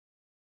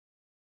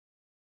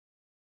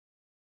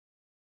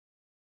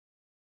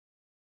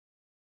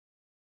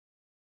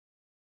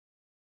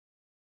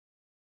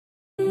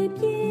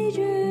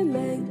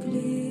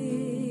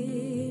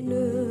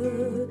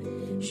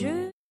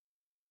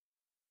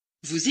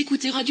Vous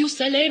écoutez Radio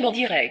Salem en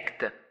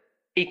direct.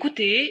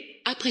 Écoutez,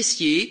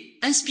 appréciez,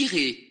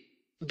 inspirez.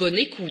 Bonne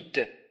écoute.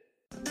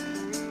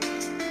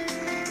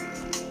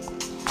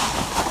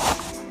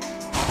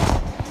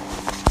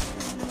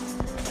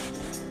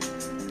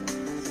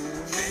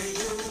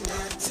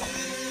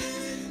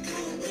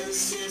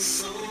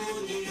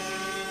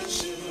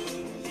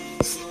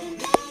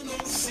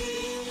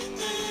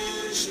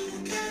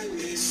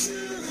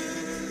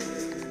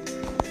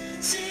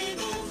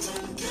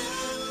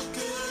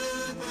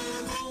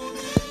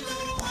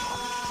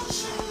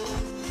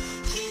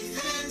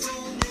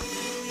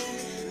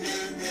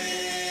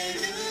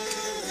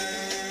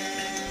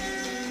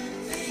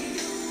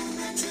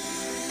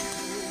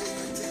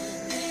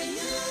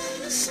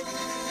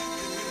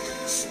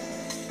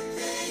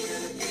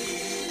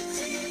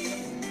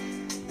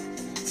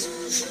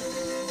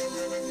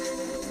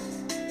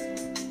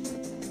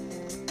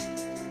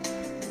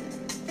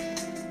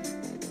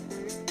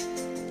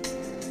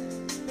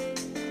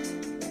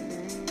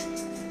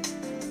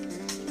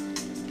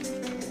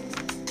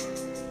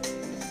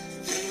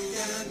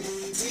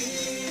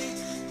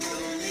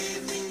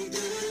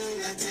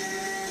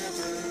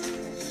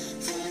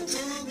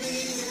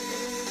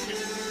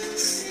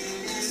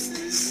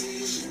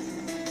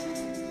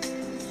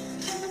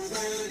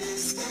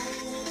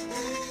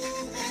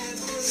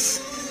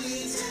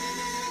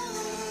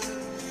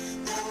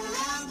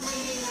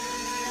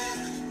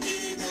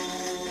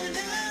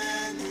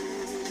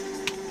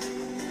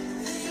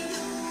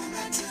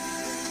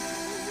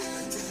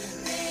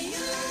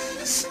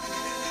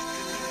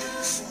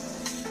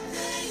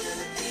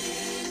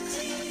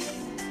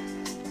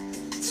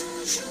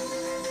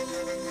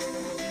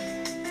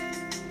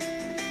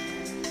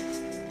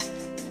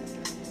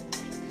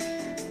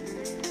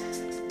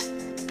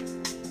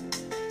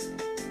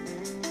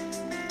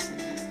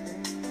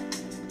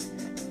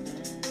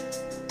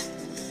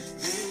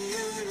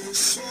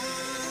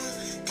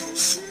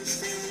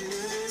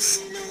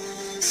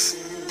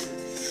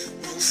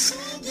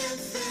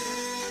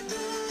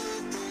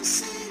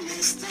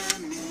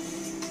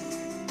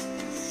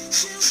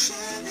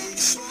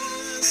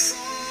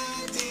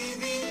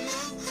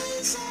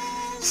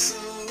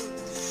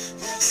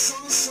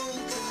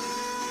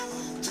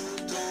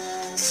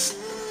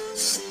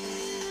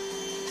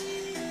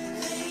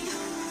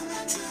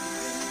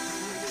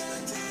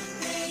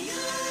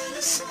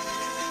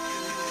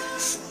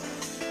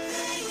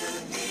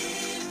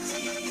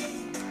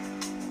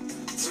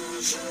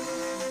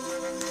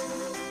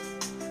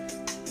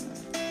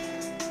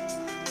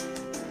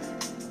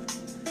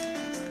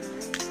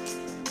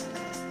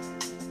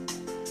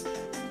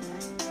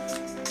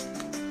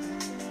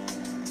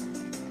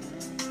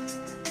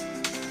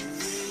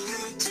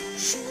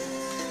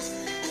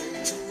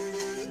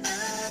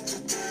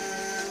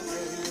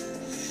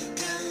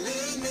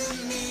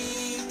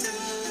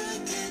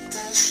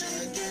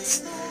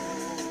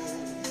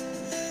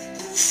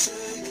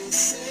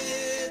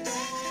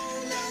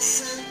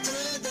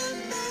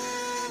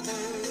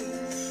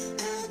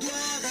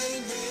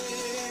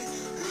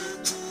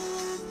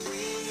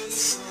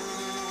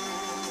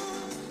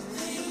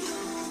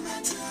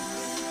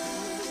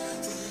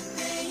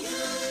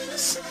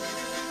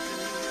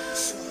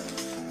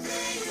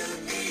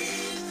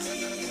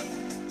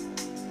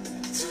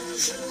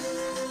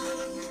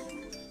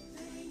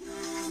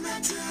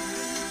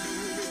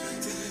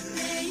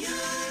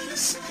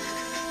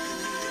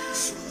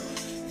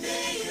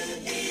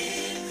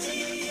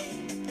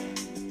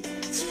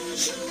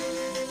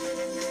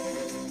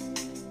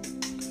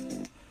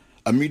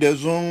 Amis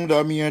des ondes,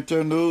 amis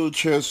internautes,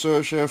 chers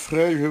sœurs, chers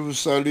frères, je vous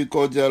salue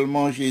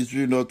cordialement,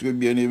 Jésus, notre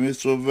bien-aimé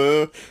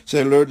Sauveur.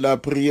 C'est l'heure de la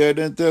prière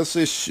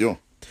d'intercession.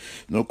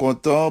 Nous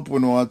comptons pour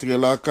nous entrer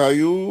la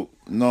caillou.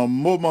 Dans le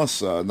moment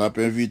ça,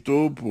 nous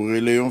invitons pour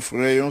les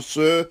frères et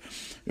sœurs,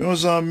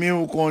 nos amis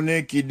ou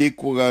connaît qui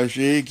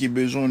découragés, qui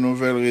besoin de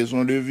nouvelles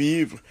raisons de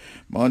vivre.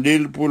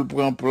 Mandil pour le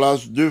prendre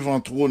place devant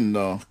trône.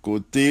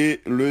 Côté,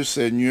 le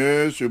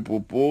Seigneur se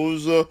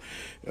propose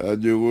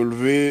de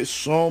relever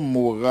son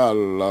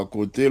moral. À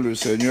côté, le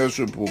Seigneur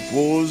se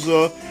propose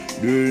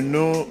de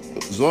nous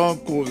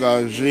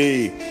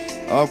encourager.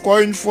 Encore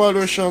une fois,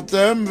 le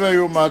chantème, veille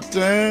au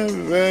matin,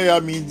 veille à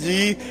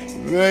midi,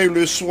 veille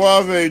le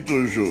soir, veille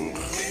toujours.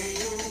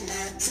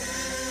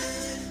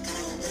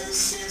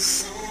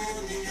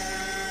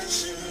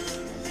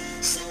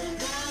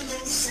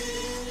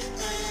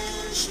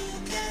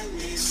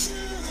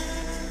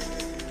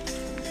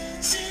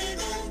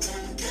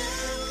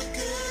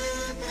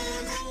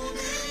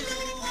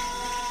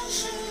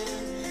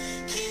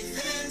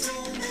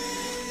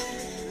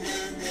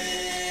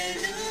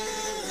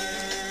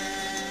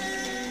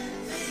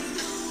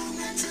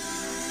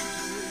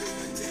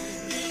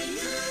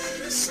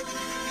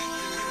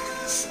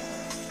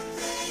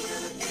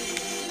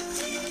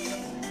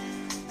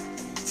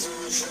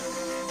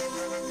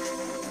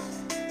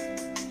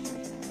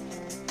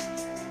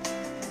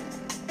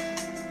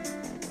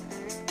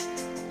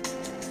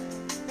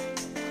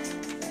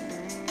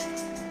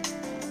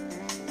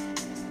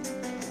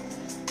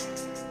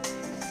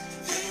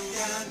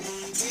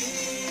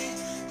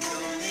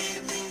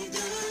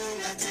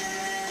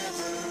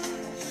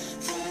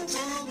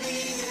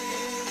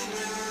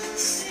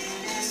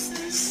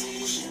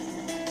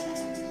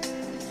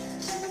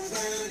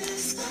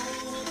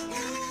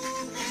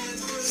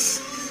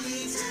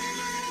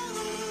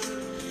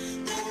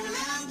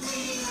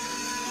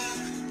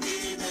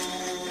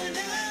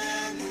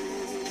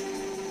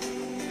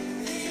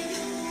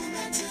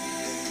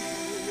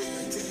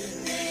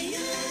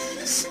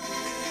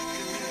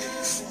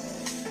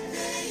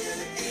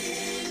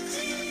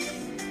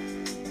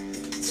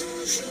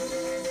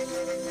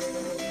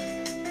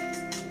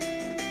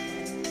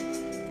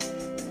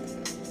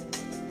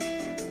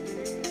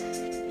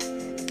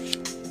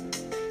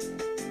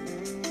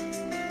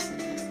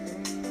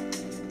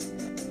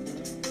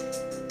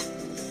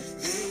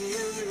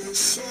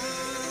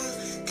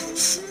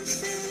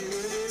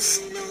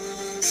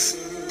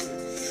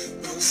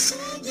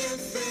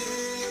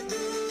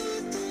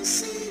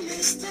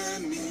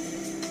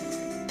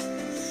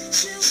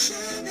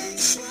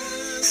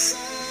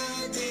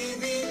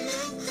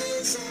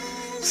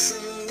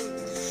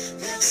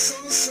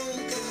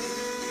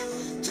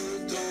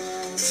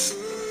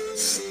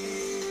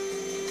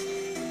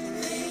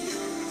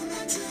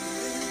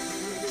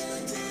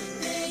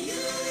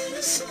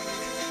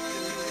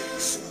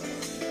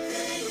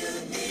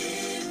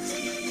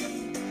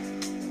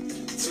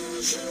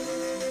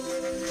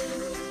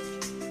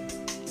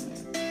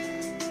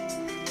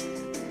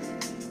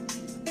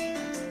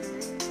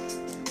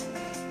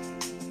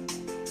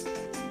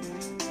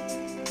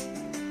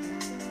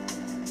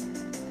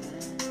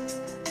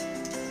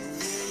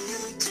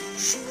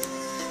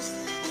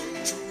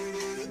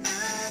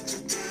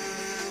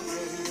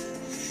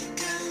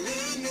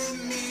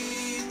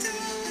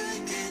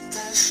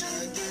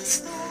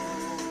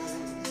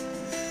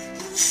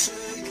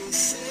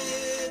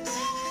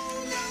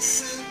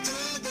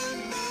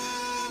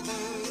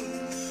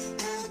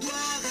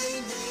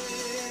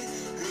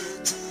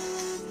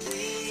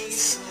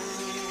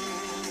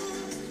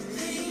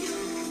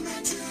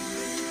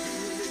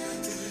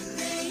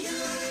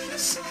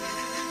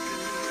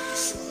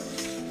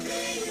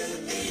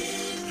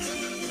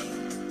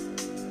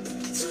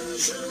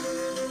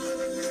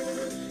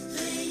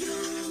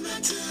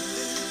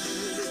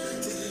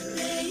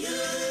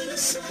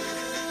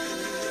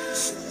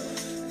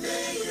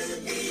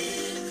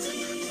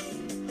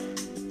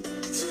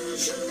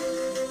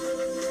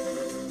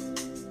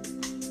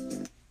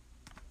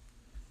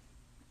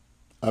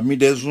 Amis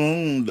des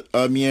ondes,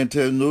 amis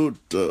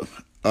internautes,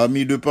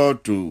 amis de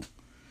partout,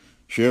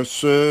 chères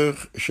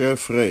sœurs, chers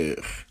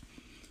frères,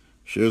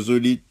 chères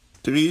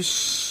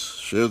auditrices,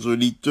 chers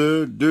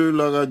auditeurs de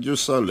la Radio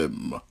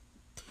Salem,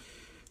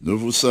 nous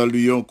vous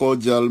saluons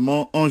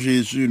cordialement en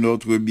Jésus,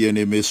 notre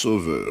bien-aimé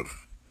Sauveur.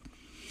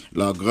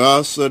 La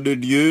grâce de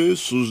Dieu,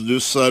 source de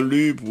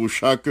salut pour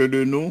chacun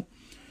de nous,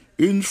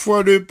 une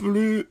fois de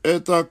plus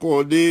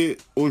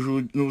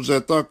nous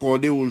est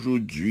accordée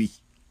aujourd'hui.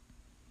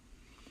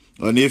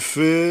 En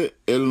effet,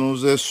 elle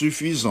nous est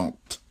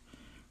suffisante,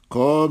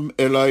 comme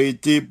elle a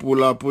été pour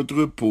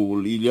l'apôtre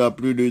Paul il y a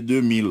plus de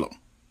 2000 ans.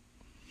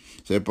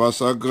 C'est par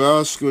sa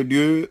grâce que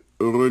Dieu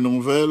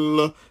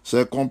renouvelle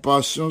ses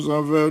compassions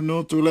envers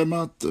nous tous les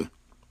matins.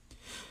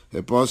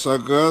 C'est par sa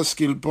grâce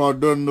qu'il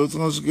pardonne nos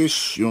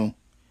transgressions,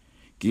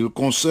 qu'il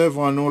conserve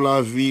en nous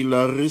la vie,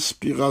 la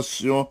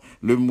respiration,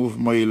 le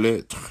mouvement et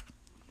l'être.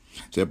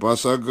 C'est par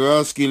sa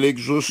grâce qu'il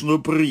exauce nos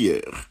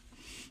prières,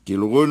 qu'il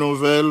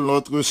renouvelle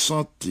notre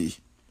santé,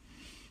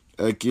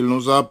 et qu'il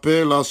nous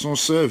appelle à son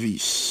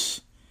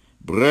service.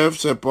 Bref,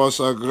 c'est par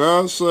sa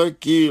grâce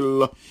qu'il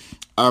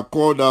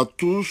accorde à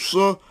tous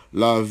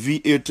la vie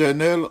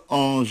éternelle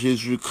en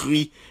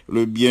Jésus-Christ,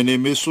 le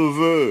bien-aimé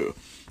Sauveur.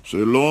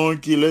 Selon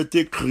qu'il est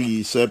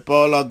écrit, c'est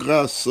par la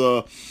grâce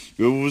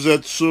que vous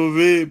êtes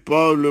sauvés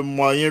par le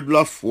moyen de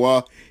la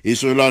foi, et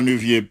cela ne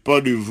vient pas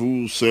de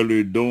vous, c'est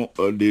le don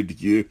de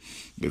Dieu.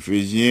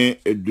 Éphésiens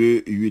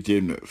 2, 8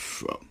 et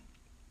 9.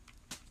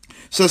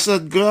 C'est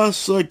cette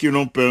grâce qui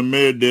nous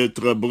permet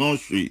d'être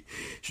branchés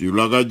sur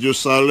la Radio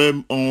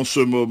Salem en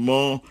ce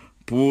moment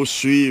pour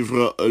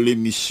suivre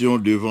l'émission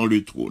Devant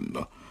le trône.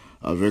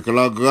 Avec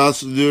la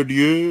grâce de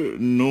Dieu,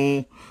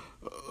 nous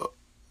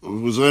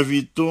vous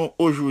invitons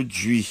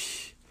aujourd'hui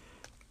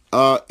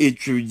à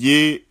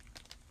étudier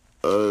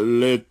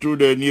les tout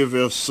derniers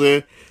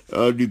versets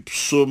du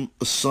psaume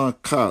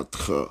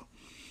 104.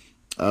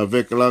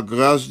 Avec la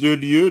grâce de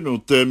Dieu, nous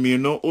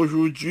terminons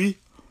aujourd'hui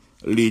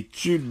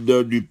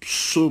l'étude du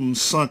psaume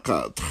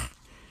 104.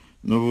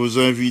 Nous vous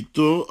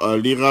invitons à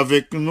lire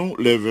avec nous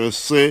les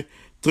versets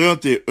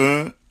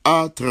 31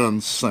 à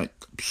 35.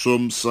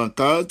 Psaume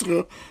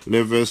 104,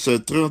 les versets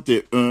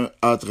 31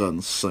 à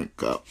 35.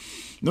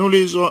 Nous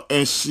lisons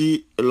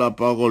ainsi la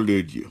parole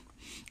de Dieu.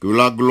 Que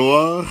la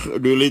gloire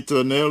de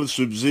l'Éternel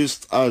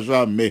subsiste à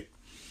jamais.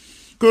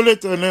 Que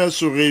l'Éternel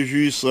se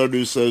réjouisse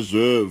de ses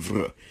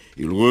œuvres.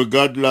 Il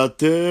regarde la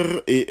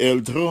terre et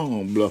elle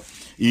tremble.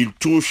 Il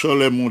touche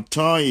les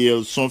montagnes et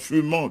elles sont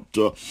fumantes.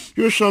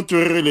 Je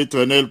chanterai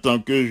l'Éternel tant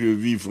que je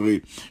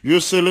vivrai. Je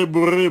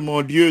célébrerai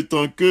mon Dieu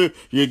tant que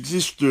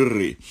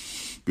j'existerai.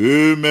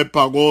 Que mes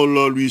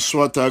paroles lui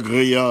soient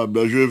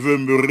agréables. Je veux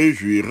me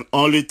réjouir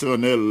en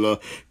l'Éternel.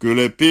 Que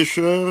les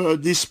pécheurs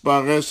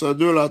disparaissent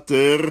de la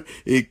terre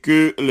et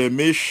que les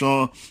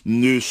méchants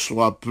ne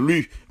soient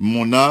plus.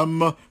 Mon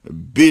âme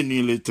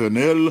bénit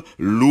l'Éternel,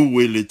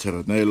 louez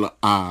l'Éternel.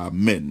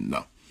 Amen.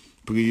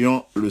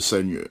 Prions le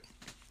Seigneur.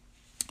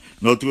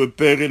 Notre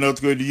Père et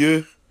notre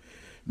Dieu,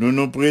 nous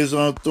nous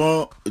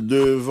présentons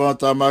devant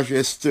ta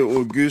majesté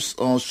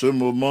auguste en ce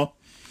moment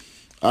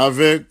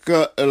avec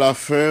la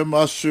ferme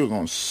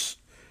assurance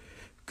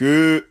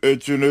que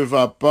tu ne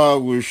vas pas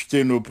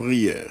rejeter nos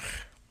prières.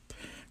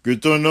 Que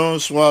ton nom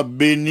soit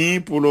béni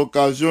pour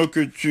l'occasion que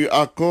tu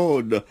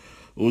accordes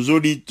aux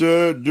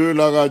auditeurs de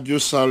la Radio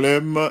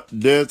Salem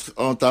d'être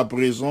en ta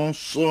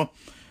présence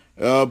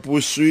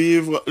pour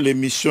suivre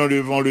l'émission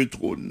Devant le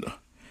trône.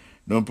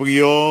 Nous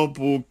prions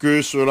pour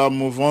que sur la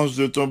mouvance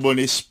de ton bon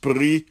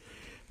esprit,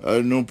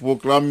 nous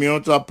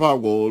proclamions ta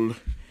parole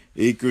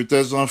et que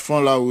tes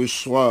enfants la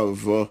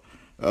reçoivent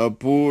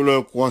pour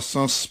leur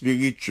croissance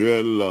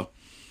spirituelle,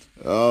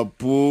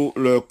 pour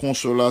leur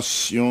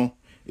consolation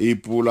et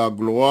pour la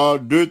gloire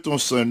de ton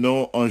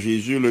Saint-Nom en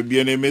Jésus, le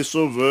bien-aimé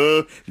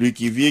Sauveur, lui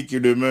qui vit, qui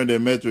demeure dès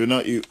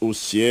maintenant et au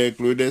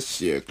siècle des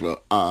siècles.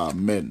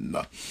 Amen.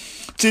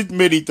 Petite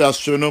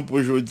méditation pour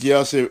aujourd'hui,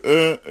 c'est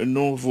un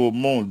nouveau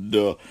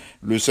monde.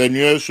 Le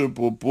Seigneur se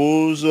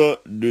propose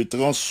de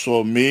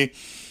transformer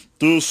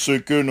tout ce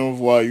que nous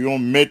voyons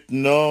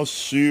maintenant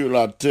sur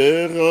la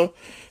terre,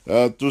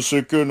 tout ce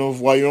que nous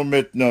voyons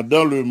maintenant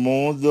dans le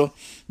monde.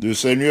 Le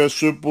Seigneur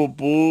se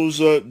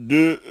propose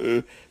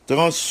de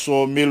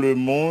transformer le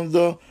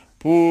monde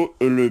pour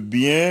le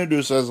bien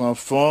de ses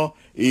enfants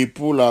et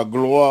pour la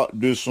gloire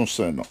de son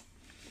Saint-Nom.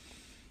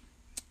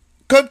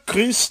 Quand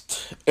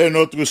Christ est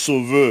notre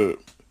Sauveur,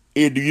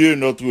 et Dieu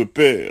notre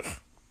Père.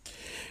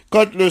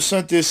 Quand le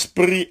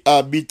Saint-Esprit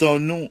habite en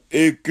nous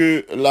et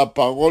que la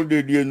parole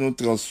de Dieu nous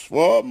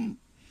transforme,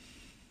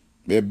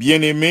 mes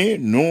bien-aimés,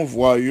 nous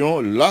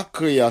voyons la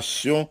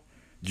création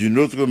d'une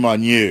autre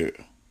manière.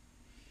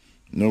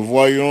 Nous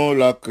voyons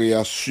la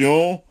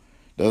création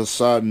dans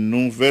sa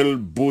nouvelle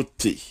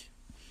beauté.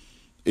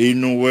 Et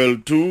nous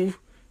voyons tout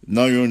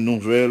dans une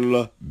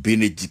nouvelle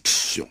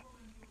bénédiction.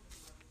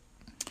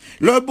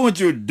 Le bon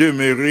Dieu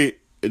demeurait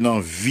dans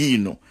la vie,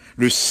 nous.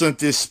 Le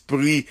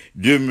Saint-Esprit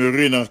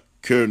demeurait dans le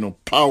cœur, nos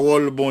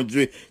paroles, bon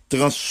Dieu,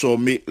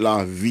 transformer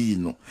la vie,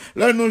 nous.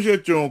 Là, nous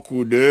jetons un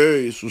coup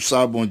d'œil sur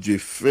ça, bon Dieu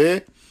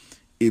fait,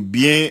 eh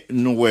bien,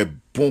 nous voyons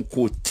bon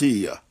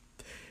côté,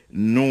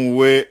 nous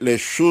voyons les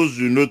choses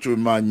d'une autre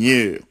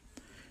manière,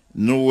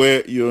 nous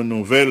voyons une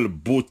nouvelle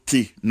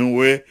beauté, nous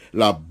voyons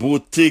la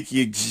beauté qui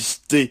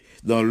existait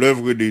dans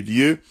l'œuvre de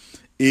Dieu,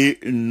 et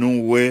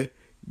nous voyons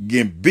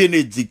une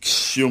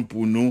bénédiction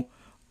pour nous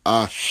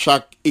à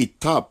chaque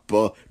étape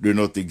de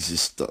notre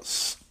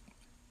existence.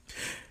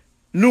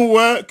 Nous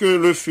voyons que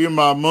le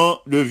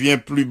firmament devient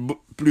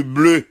plus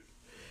bleu,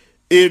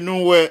 et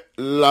nous voyons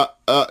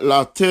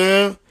la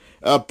terre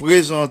a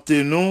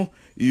présenté nous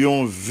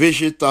une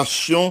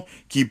végétation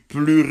qui est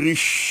plus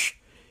riche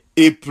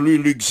et plus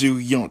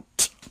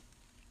luxuriante.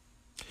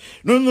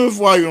 Nous ne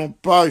voyons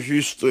pas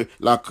juste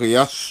la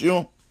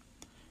création,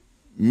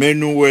 mais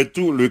nous voyons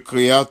tout le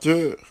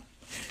Créateur.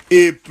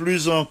 Et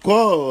plus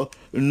encore,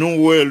 nous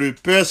voyons le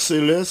Père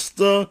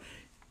Céleste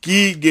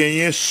qui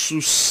gagne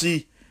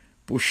souci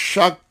pour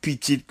chaque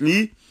petite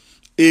lit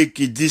et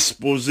qui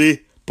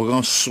disposait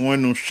prend soin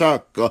de nous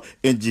chaque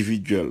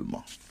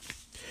individuellement.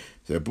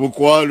 C'est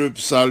pourquoi le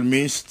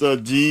psalmiste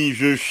dit «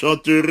 Je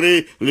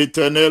chanterai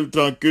l'Éternel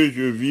tant que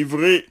je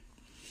vivrai.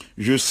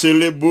 Je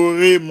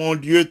célébrerai mon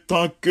Dieu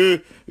tant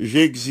que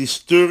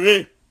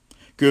j'existerai.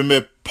 Que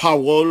mes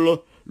paroles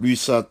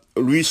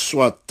lui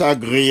soient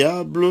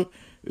agréables.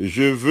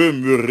 Je veux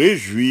me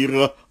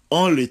réjouir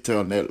en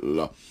l'Éternel. »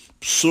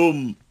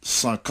 Psaume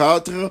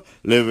 104,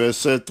 les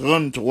versets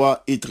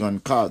 33 et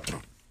 34.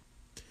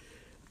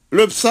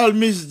 Le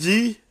psalmiste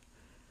dit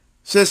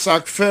 « C'est ça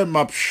que fait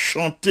m'a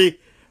chanter.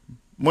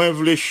 Moi, je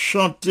voulais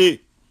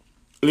chanter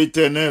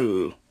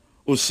l'Éternel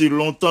aussi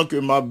longtemps que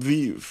m'a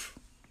vive. »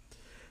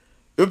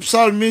 Le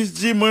psalmiste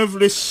dit, moi, je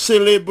voulais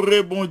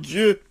célébrer mon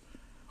Dieu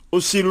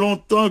aussi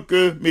longtemps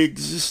que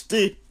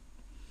m'exister.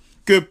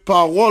 Que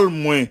parole,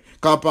 moi,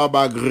 capable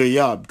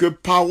agréable. Que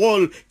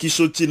parole qui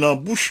sortit dans la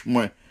bouche,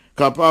 moi,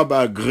 capable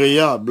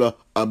agréable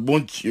à bon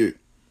Dieu.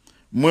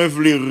 Moi, je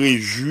voulais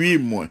réjouir,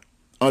 moi,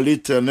 en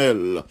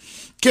l'Éternel.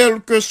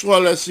 Quelles que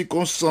soient les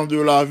circonstances de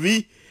la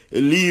vie,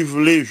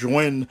 livre-les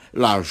joindre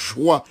la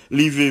joie,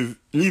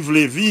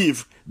 livre-les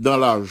vivre dans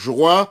la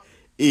joie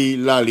et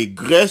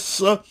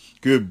l'allégresse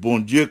que bon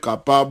Dieu est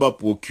capable de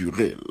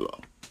procurer.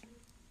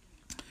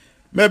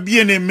 Mais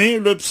bien aimé,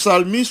 le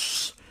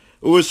psalmiste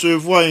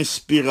recevoir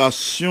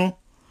inspiration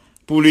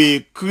pour les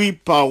écrits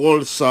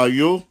paroles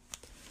saillots,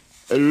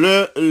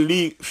 le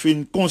lit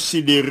fin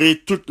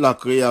considérer toute la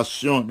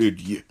création de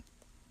Dieu.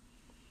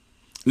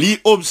 Lui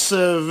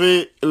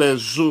observer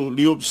les eaux,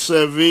 lui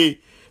observer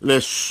les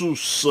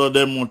sources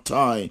des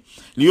montagnes,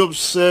 lui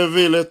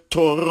observer les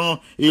torrents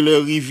et les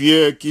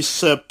rivières qui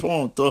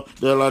serpentent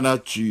de la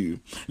nature,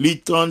 lui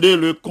tendre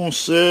le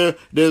concert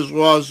des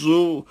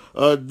oiseaux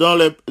dans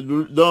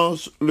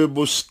le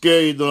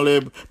bosquet et dans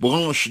les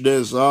branches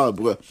des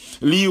arbres,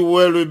 lui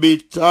ouais le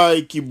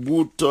bétail qui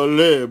boute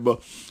l'herbe,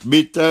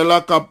 bétail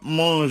là qui a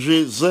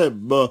mangé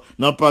zèbre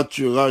dans le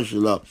pâturage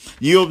là,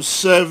 lui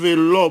observer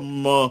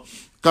l'homme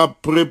qu'a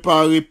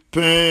préparé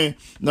pain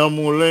dans le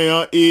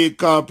moulin et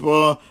qu'a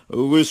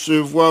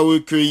recevoir,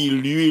 recueillir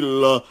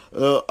l'huile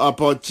à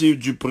partir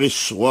du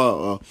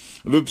pressoir.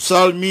 Le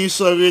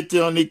psalmiste avait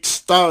été en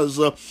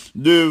extase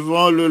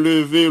devant le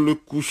lever, le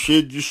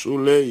coucher du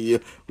soleil.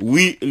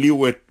 Oui, il y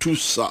a tout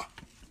ça.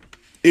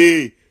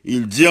 Et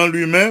il dit en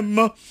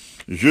lui-même,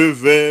 je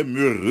vais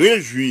me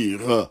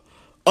réjouir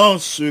en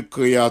ce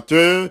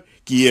Créateur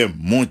qui est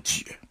mon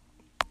Dieu.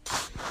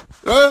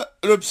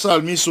 Le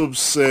psalmiste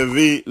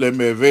observait les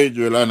merveilles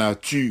de la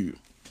nature.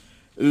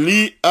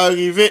 Il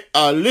arrivait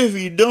à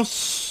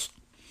l'évidence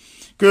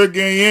que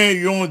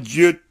gagnait un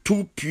Dieu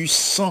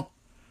tout-puissant,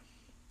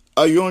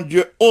 un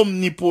Dieu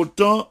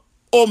omnipotent,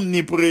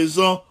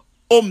 omniprésent,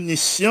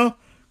 omniscient,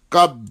 qui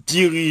a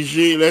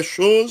dirigé les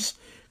choses,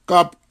 qui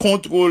a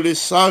contrôlé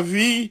sa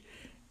vie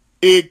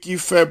et qui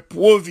fait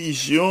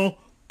provision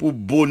pour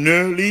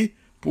bonheur,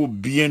 pour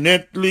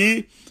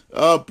bien-être,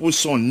 pour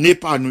son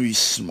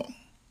épanouissement.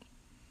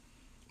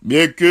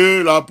 Bien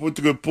que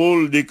l'apôtre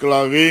Paul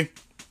déclarait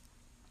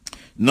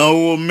dans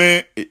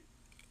Romains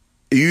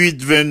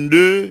 8,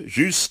 22,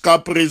 jusqu'à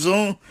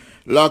présent,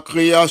 la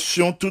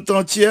création tout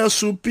entière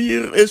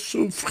soupire et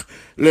souffre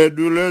les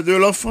douleurs de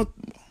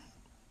l'enfantement.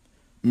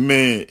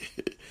 Mais,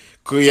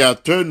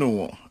 Créateur,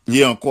 nous, il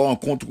est encore en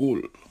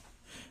contrôle.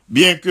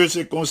 Bien que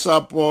c'est comme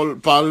ça Paul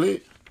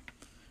parlait,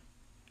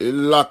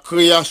 la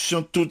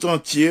création tout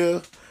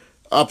entière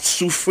a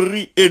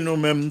souffri et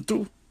nous-mêmes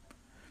tout.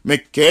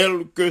 Mais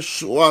quel que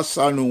soit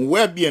ça, nous,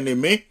 ouais,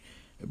 bien-aimé,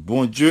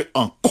 bon Dieu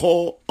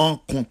encore en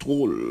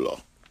contrôle.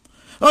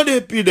 En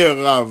dépit des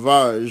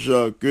ravages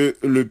que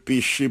le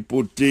péché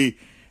portait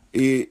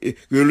et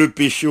que le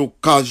péché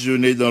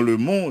occasionnait dans le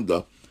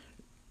monde,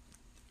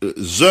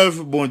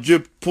 œuvres, bon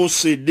Dieu,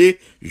 possédées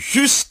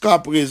jusqu'à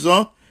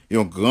présent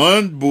une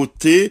grande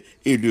beauté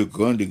et de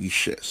grande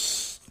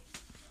richesse.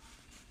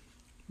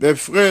 Mes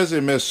frères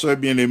et mes sœurs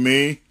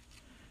bien-aimés,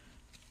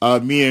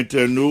 amis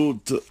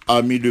internautes,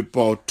 amis de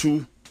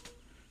partout,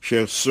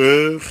 chères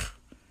sœurs,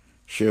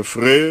 chers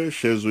frères,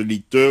 chers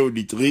auditeurs,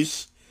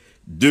 auditrices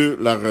de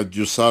la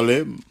Radio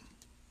Salem,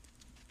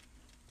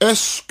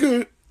 est-ce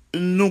que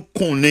nous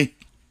connaissons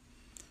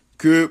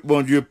que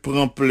bon Dieu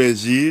prend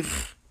plaisir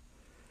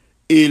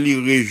et l'y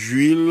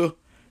réjouit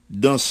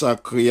dans sa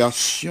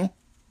création?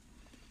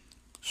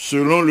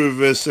 Selon le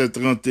verset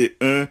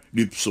 31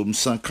 du psaume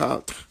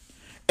 104,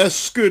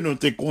 est-ce que nous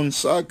te compte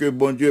ça que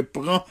bon Dieu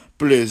prend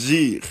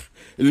plaisir,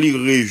 l'y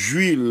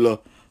réjouit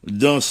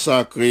dans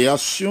sa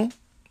création?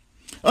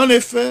 En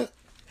effet,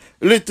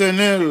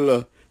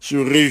 l'Éternel se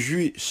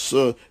réjouit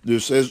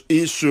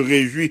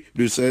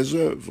de ses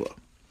œuvres.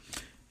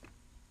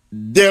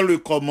 Dès le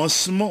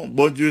commencement,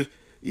 bon Dieu,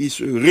 il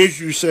se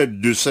réjouissait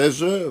de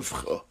ses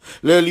œuvres.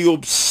 L'y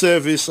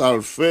observer ça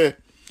le fait,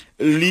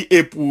 l'y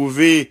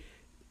éprouver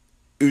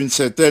une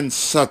certaine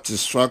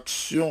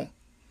satisfaction.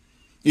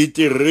 Il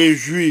était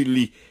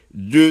réjoui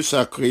de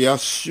sa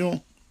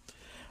création.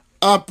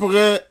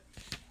 Après,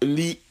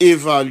 l'y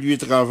évaluer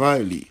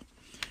travail.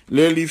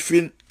 L'y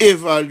fin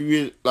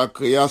évaluer la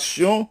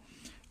création,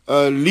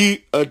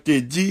 l'y a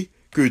dit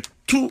que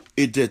tout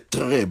était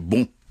très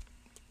bon.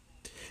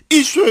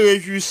 Il se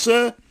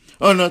réjouissait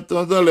en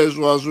entendant les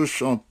oiseaux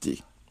chanter.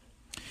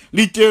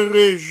 Il était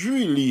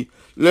réjoui,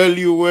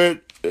 les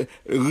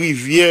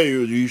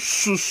rivières du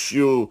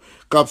soucieux,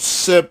 cap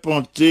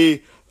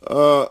serpenté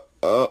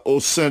au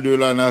sein de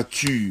la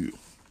nature.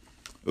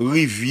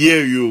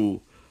 Rivière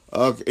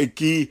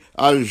qui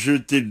a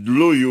jeté de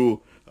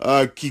l'eau,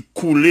 qui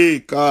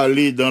coulait, qui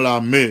allait dans la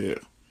mer.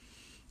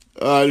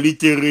 Il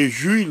était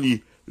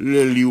réjoui,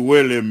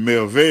 les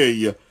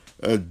merveilles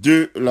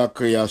de la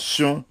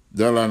création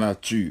dans la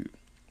nature.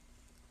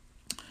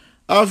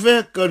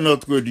 Avec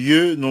notre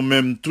Dieu, nous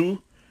mêmes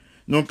tout,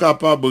 nous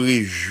capables de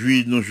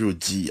réjouir nous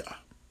aujourd'hui.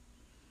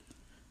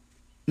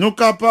 Nous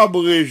capables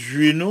de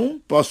réjouir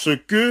nous parce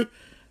que,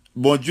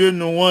 bon Dieu,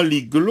 nous en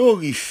les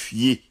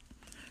glorifier.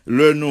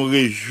 Le nous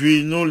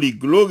réjouir, nous les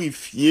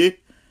glorifier.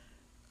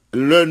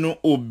 Le nous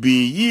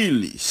obéir.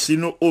 Si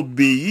nous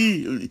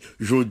obéir,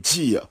 je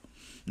dis,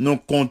 nous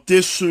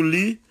compter sur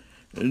lui,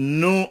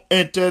 nous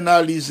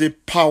internaliser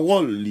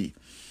parole,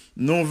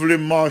 nous voulons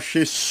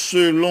marcher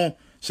selon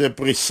ses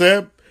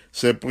préceptes,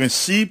 ses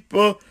principes,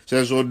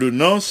 ses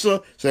ordonnances,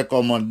 ses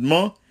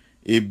commandements,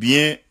 eh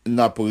bien,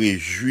 nous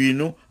réjouis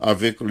nous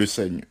avec le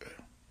Seigneur.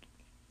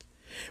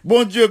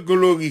 Bon Dieu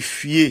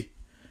glorifié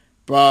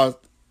par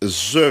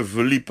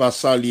œuvres, par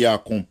ça li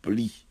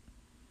accompli.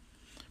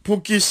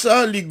 Pour qui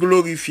ça li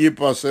glorifié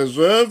par ses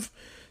œuvres,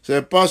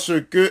 c'est parce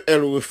que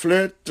elle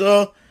reflète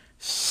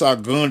sa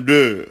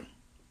grandeur.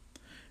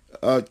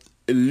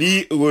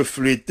 Li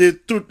refléter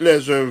toutes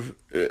les œuvres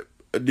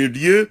de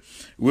Dieu,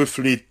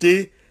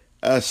 refléter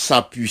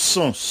sa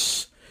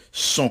puissance,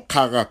 son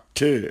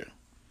caractère,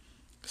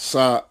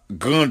 sa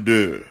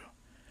grandeur,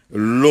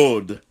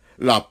 l'ordre,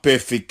 la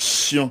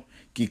perfection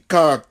qui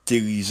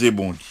caractérisait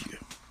bon Dieu.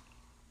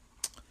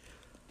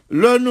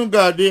 Là, nous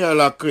garder à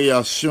la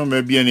création,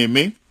 mes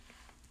bien-aimés,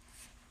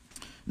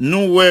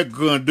 nous ouais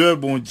grandeur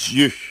bon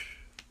Dieu.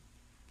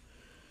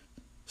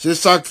 C'est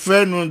ça que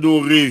fait nous nous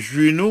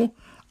réjouir nous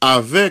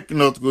avec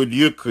notre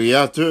Dieu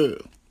créateur,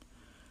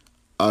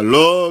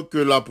 alors que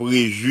la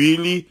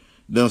réjouit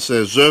dans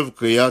ses œuvres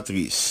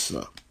créatrices.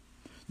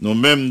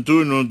 Nous-mêmes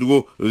tous nous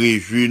devons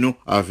réjouir nous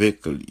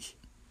avec lui.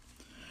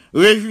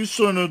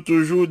 Réjouissons-nous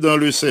toujours dans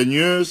le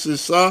Seigneur, c'est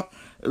ça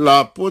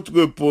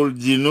l'apôtre Paul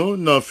dit nous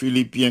dans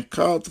Philippiens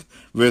 4,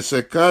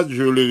 verset 4,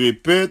 je le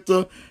répète,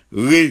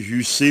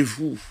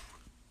 réjouissez-vous.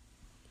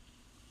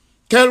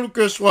 Quelles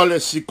que soient les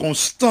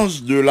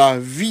circonstances de la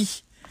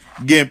vie,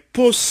 il y a une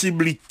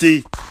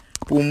possibilité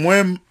pour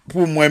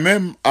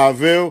moi-même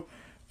avec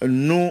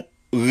nous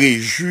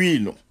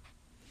réjouir.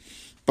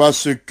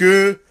 Parce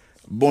que,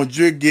 bon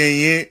Dieu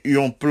gagne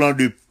un plan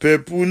de paix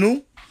pour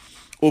nous,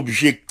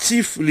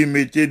 objectif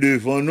limité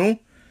devant nous,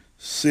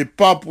 c'est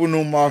pas pour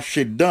nous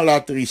marcher dans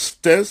la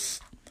tristesse,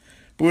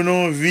 pour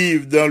nous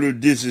vivre dans le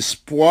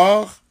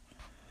désespoir,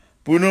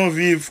 pour nous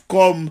vivre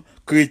comme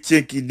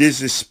chrétiens qui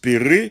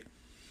désespérés,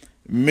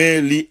 mais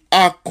il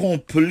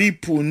accomplit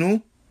pour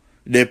nous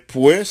des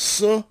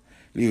prouesses,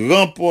 il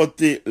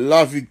remporter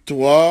la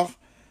victoire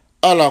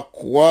à la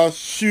croix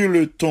sur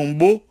le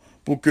tombeau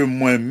pour que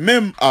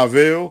moi-même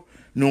avec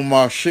nous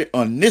marchions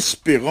en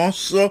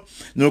espérance,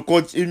 nous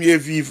continuions à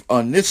vivre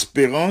en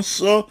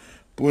espérance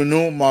pour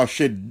nous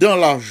marcher dans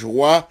la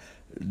joie,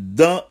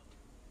 dans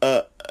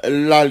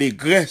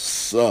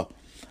l'allégresse,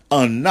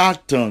 en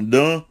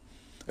attendant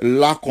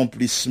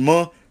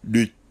l'accomplissement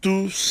de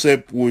tous ces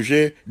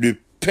projets de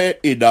paix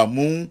et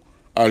d'amour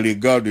à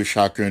l'égard de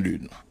chacun de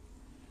nous.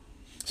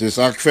 C'est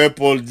ça que fait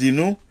Paul dit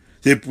nous,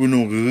 c'est pour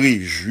nous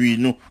réjouir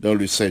nous dans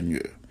le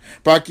Seigneur.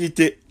 Pas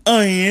quitter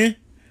rien,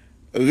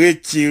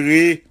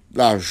 retirer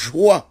la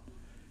joie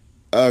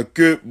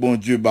que bon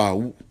Dieu ba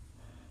ou.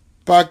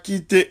 Pas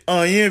quitter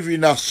rien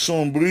vin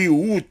assombrir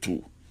ou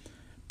tout.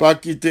 Pas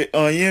quitter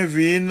rien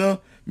vin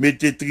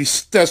mettre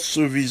tristesse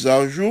sur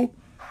visage ou,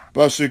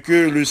 parce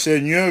que le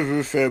Seigneur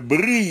veut faire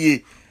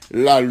briller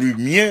la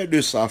lumière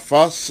de sa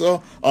face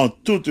en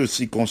toutes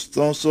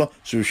circonstances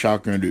sur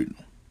chacun de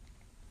nous.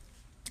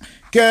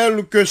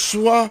 Quelle que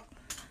soit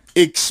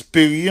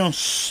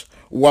expérience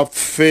ou a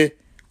fait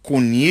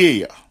qu'on y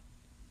est,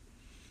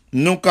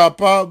 nous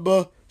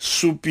capables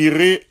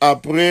soupirer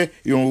après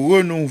un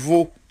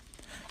renouveau,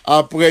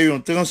 après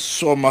une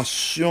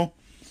transformation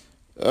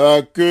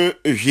que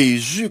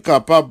Jésus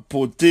capable de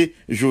porter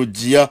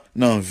jodia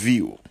dans la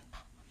vie.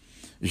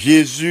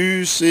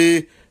 Jésus,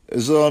 c'est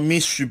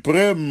l'ami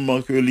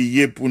suprême que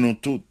lié pour nous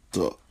toutes.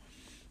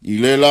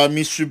 Il est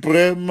l'ami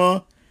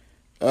suprême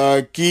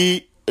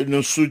qui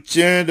nous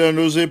soutient dans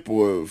nos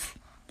épreuves.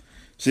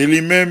 C'est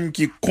lui-même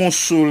qui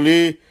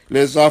console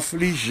les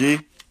affligés.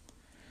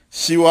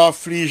 Si vous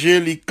affligez,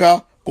 il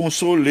ca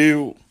consoler.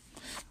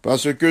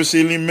 Parce que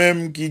c'est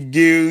lui-même qui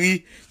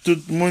guérit tout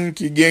le monde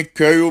qui a un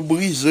cœur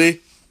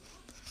brisé.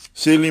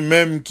 C'est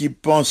lui-même qui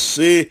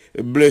pensait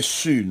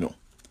blessure. Non.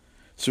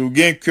 Si vous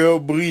avez un cœur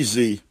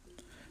brisé,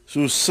 si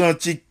vous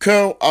sentez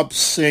cœur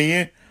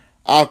absent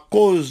à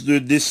cause de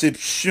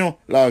déception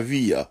la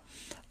vie,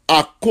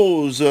 à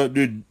cause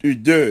du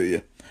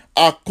deuil,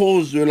 à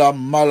cause de la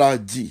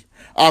maladie,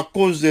 à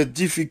cause des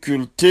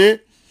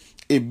difficultés,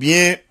 eh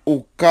bien,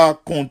 au cas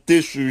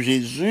compter sur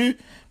Jésus,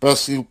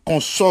 parce qu'il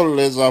console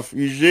les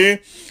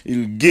affligés,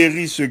 il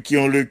guérit ceux qui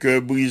ont le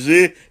cœur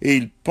brisé, et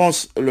il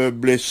pense leurs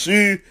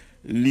blessures,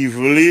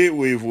 livrées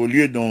ou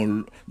évoluer dans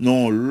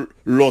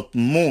l'autre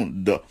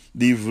monde,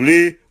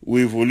 livrées ou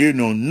évoluer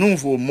dans le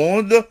nouveau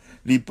monde,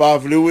 il pas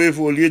ou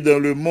évoluer dans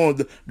le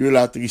monde de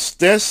la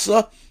tristesse,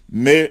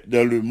 mais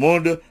dans le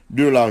monde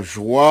de la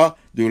joie,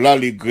 de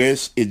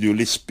l'allégresse et de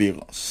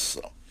l'espérance.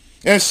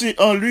 Ainsi,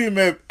 en lui,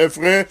 mes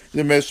frères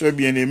et mes sœurs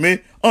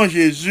bien-aimés, en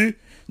Jésus,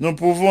 nous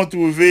pouvons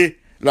trouver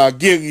la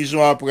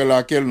guérison après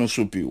laquelle nous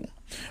soupirons.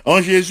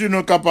 En Jésus, nous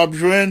sommes capables de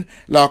joindre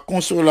la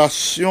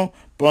consolation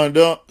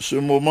pendant ce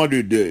moment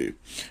de deuil.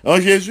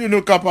 En Jésus, nous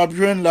sommes capables de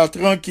joindre la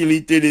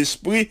tranquillité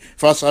d'esprit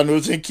face à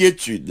nos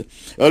inquiétudes.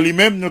 En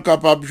lui-même, nous sommes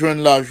capables de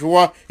joindre la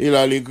joie et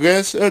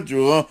l'allégresse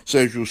durant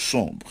ces jours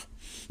sombres.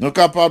 Nous sommes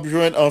capables de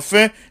joindre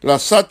enfin la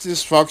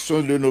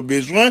satisfaction de nos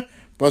besoins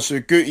parce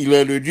qu'il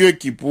est le Dieu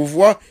qui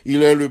pourvoit,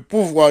 il est le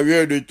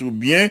pourvoyeur de tout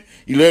bien,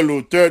 il est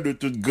l'auteur de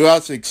toute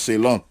grâce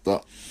excellente.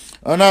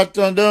 En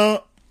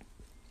attendant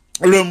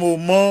le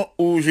moment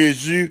où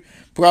Jésus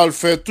pourra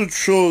faire toutes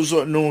choses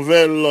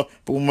nouvelles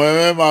pour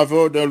moi-même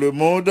avoir dans le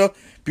monde,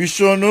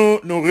 puissions-nous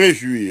nous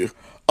réjouir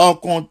en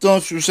comptant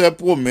sur ses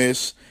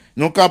promesses,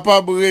 nous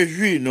capables de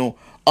réjouir, nous,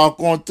 en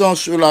comptant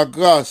sur la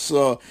grâce,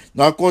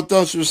 en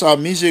comptant sur sa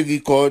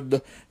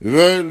miséricorde,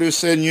 veut le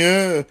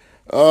Seigneur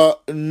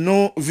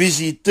nous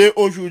visiter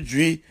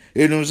aujourd'hui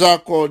et nous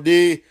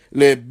accorder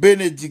les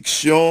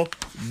bénédictions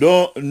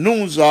dont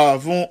nous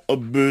avons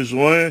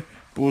besoin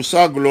pour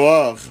sa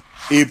gloire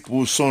et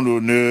pour son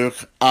honneur.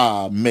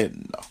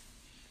 Amen.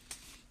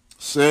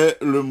 C'est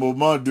le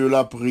moment de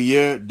la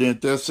prière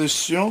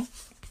d'intercession.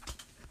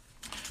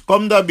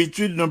 Comme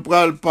d'habitude, nous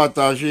pourrons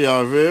partager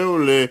avec vous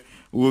les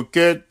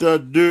requêtes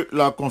de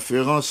la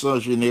conférence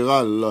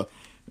générale.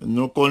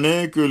 Nous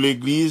connaissons que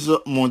l'Église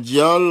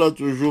mondiale a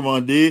toujours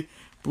demandé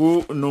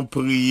pour nous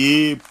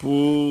prier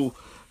pour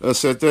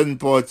certaines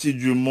parties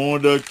du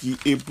monde qui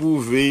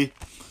éprouvaient,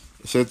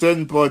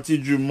 certaines parties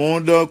du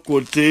monde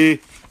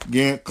côté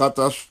d'une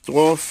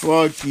catastrophe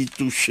qui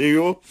touchait,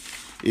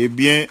 eh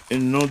bien,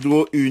 nous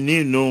devons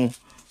unir nous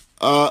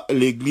à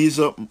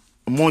l'Église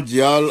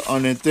mondiale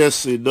en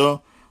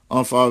intercédant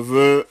en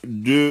faveur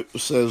de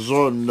ces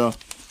zones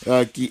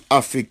qui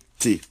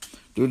affectées.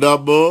 Tout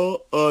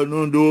d'abord,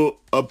 nous devons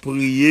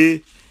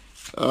prier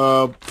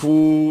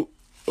pour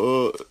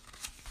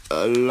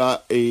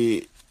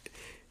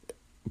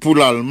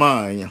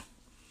l'Allemagne.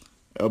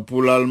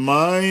 Pour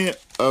l'Allemagne,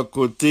 à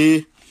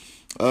côté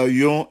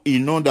une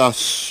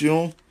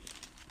inondation,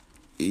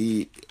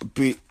 et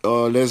puis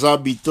les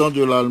habitants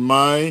de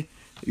l'Allemagne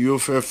ils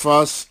fait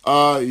face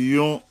à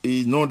une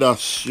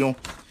inondation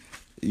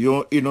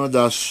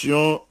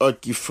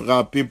qui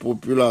frappait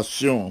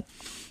population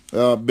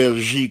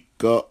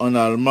Belgique en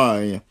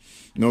Allemagne.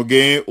 Nous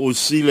avons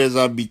aussi les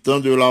habitants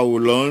de la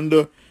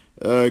Hollande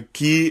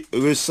qui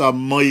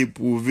récemment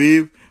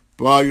éprouvés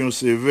par une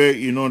sévère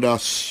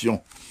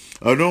inondation.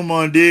 Nous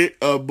demandons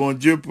bon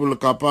Dieu pour le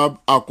capable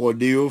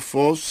d'accorder aux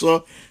forces,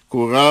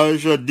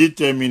 courage,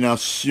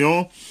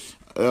 détermination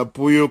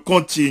pour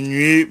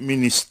continuer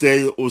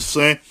ministère au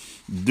sein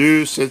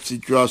de cette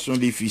situation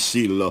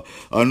difficile.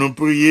 Nous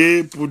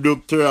prions pour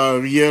Dr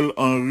Ariel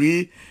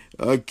Henry,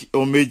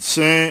 au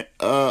médecin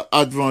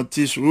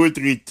adventiste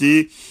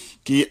retraité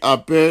qui a à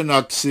peine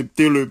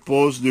accepté le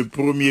poste de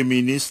Premier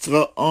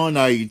ministre en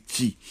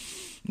Haïti.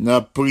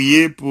 N'a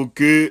prié pour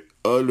que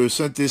le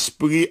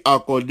Saint-Esprit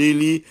accorde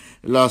lui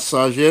la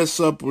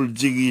sagesse pour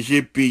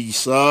diriger pays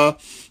ça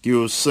qui est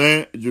au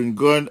sein d'une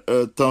grande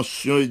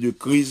tension et de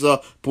crise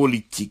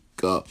politique.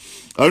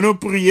 Nous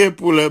prier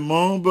pour les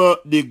membres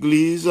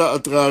d'Église à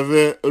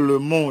travers le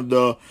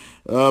monde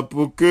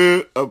pour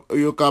que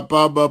soient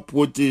capables de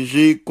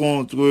protéger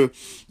contre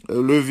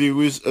le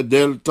virus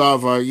Delta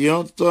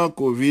variante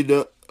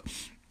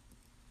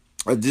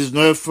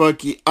COVID-19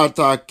 qui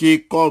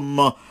attaquait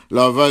comme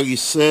la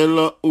varicelle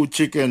ou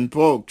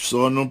chickenpox.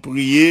 On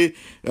prié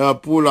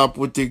pour la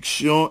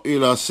protection et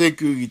la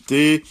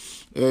sécurité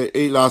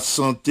et la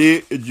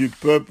santé du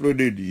peuple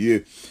de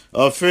Dieu.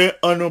 Enfin,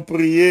 on a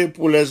prié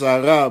pour les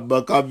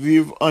Arabes qui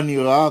vivent en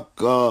Irak.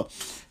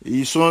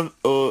 Ils sont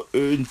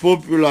une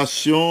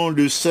population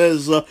de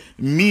 16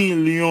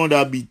 millions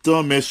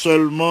d'habitants, mais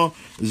seulement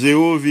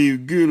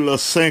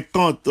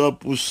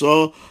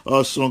 0,50%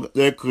 sont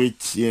des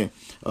chrétiens.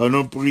 On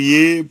a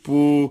prié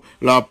pour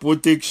la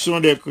protection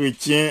des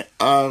chrétiens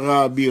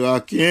arabes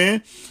irakiens,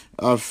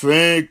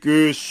 afin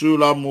que sous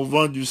la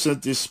mouvance du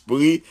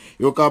Saint-Esprit,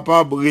 ils soient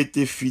capables de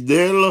rester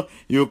fidèles,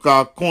 ils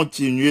soient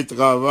continuer de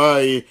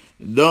travailler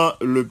dans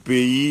le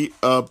pays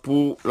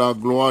pour la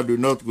gloire de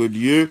notre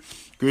Dieu,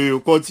 que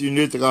ils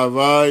continuent de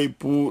travailler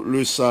pour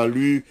le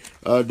salut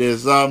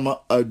des âmes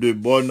de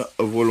bonne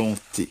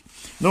volonté.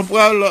 Nous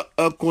allons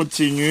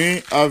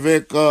continuer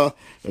avec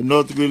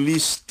notre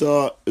liste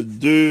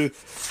de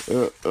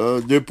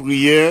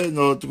prières,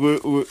 notre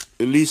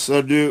liste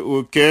de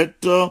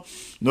requêtes,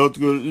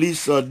 notre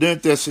liste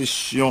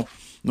d'intercession.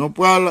 Nous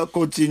allons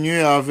continuer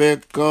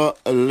avec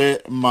les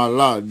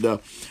malades.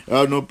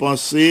 Nous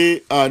pensons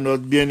à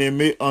notre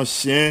bien-aimé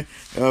ancien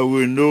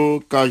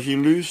Renaud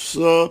Cagilus.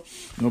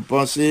 Nous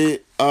pensons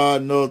à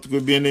notre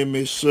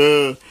bien-aimée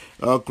sœur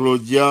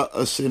Claudia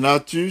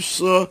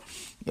Senatus,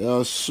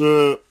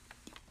 sœur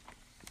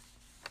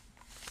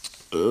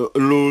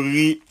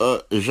Laurie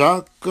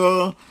Jacques.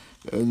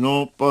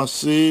 Nous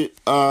pensons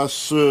à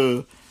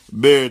sœur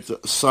Berthe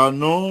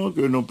Sanon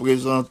que nous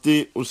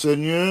présentons au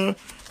Seigneur,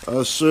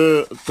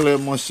 sœur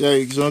Clémentia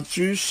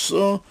Exantus,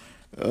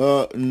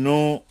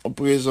 nous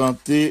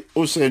présentons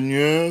au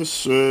Seigneur,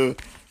 sœur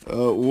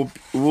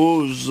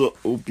Rose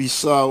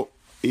Opissa,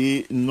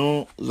 et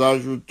nous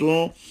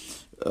ajoutons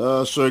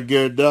sœur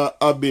Gerda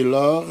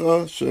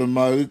Abélard, sœur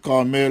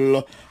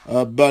Marie-Carmel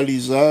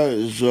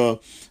Balisage,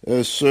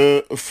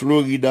 sœur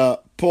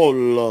Florida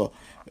Paul,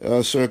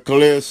 sœur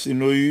Claire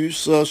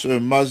Sinoïus, sœur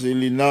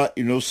Mazelina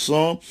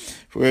Innocent,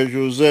 frère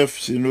Joseph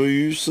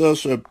Sinoïus,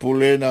 sœur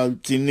Pauline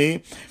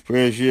Altiné,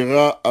 frère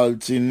Gérard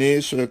Altiné,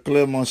 sœur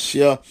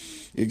Clémentia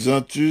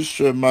Exantus,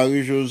 sœur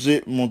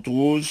Marie-Josée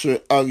Montrose, sœur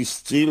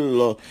Aristille,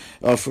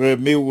 frère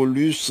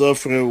Mérolus,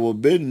 frère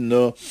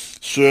Robin,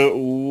 sœur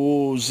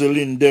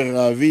Roseline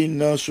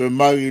Ravine, sœur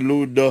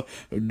Marie-Laude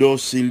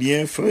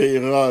Dorcilien,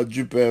 frère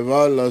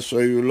Duperval,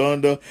 sœur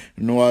Yolande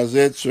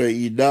Noisette, sœur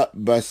Ida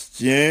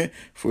Bastien,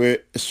 frère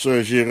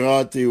sœur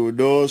Gérard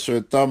Théodore,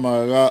 sœur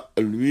Tamara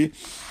lui,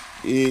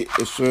 et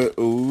ce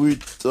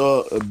Ruth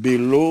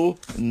Bello.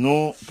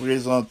 Nous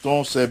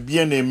présentons ces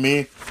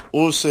bien-aimés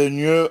au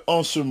Seigneur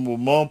en ce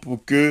moment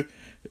pour que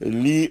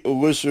lui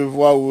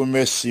recevoir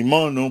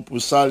remerciement, non,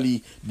 pour ça,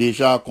 lui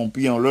déjà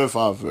accompli en leur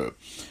faveur.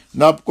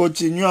 Nous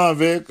continuons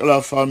avec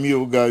la famille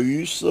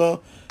Ogaïus,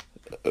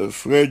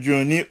 frère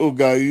Johnny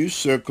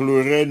Ogaïus,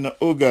 Clorène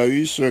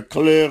Ogaïus,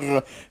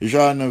 Claire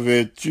Jeanne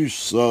Vertus,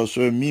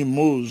 sœur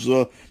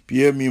Mimose,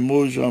 Pierre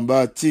Mimose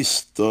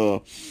Jean-Baptiste.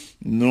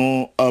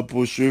 Nous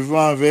poursuivons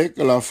avec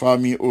la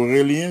famille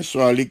Aurélien,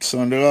 soit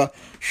Alexandra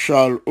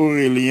Charles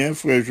Aurélien,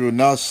 frère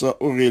Jonas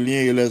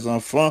Aurélien et les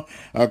enfants,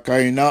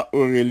 Akaina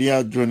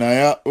Aurélien,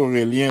 Jonaya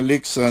Aurélien,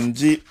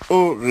 Alexandrie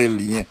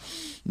Aurélien.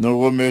 Nous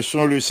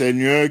remercions le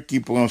Seigneur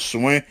qui prend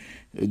soin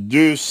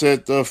de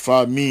cette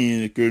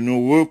famille que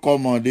nous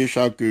recommandons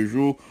chaque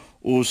jour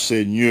au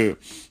Seigneur.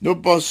 Nous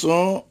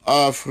passons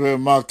à frère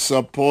Max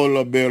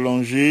Paul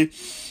Berlanger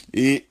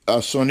et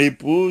à son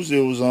épouse et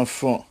aux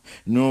enfants.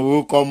 Nous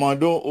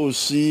recommandons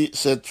aussi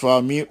cette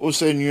famille au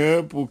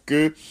Seigneur pour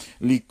que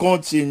lui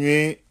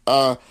continue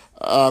à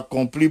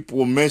accomplir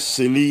promesses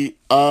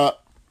à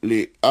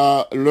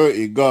leur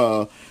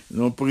égard.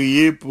 Nous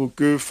prions pour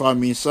que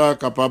famille ça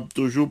capable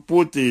toujours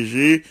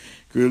protéger,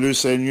 que le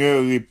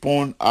Seigneur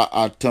réponde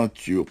à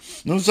attention.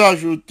 Nous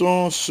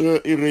ajoutons sœur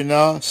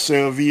Irena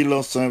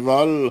Serville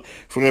Saint-Val,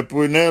 frère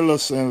Prunel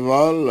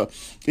Saint-Val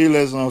et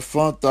les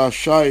enfants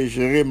Tacha et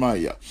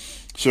Jérémia.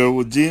 Sœur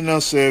Odine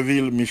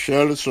Serville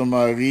Michel, son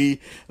mari,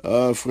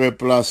 frère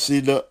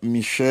Placide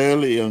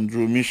Michel et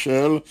Andrew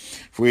Michel,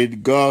 frère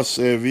Edgar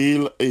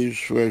Serville et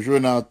frère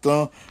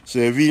Jonathan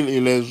Serville et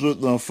les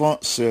autres enfants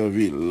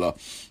Serville.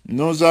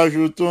 Nous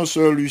ajoutons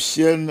sœur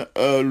Lucienne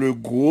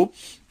Legros,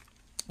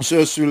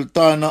 ce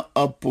sultan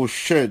en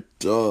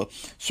pochette,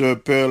 ce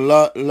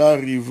père-là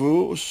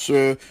Larivo,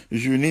 ce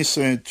Junie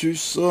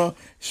Saintus,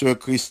 ce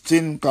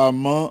Christine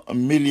Caman,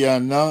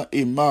 Miliana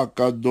et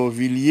Marc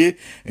d'Orvilliers,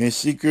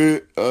 ainsi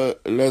que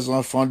les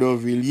enfants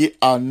d'Orvilliers,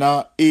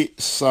 Anna et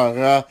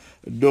Sarah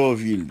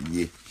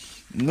d'Orvilliers.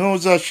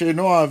 Nous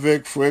enchaînons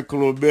avec frère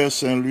Claubert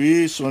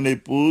Saint-Louis, son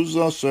épouse,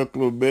 sœur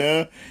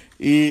Claubert,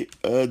 et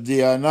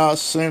Diana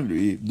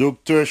Saint-Louis.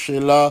 Docteur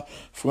Sheila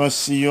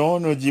Francillon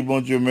nous dit bon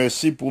Dieu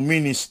merci pour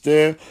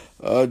ministère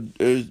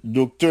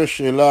Docteur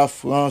Sheila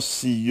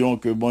Francillon,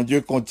 que bon Dieu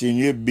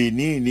continue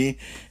bénir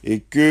et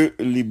que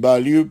les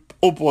balie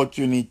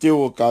opportunité,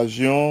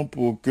 occasion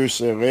pour que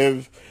ses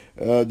rêves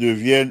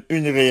deviennent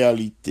une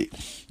réalité.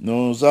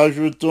 Nous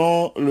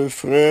ajoutons le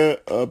frère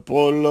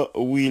Paul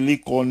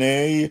Willy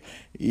Corneille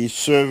et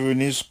sœur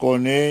Venise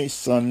Corneille,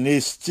 son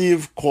est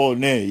Steve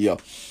Corneille.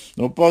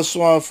 Nous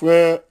passons à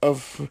frère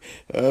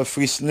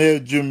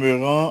Frisner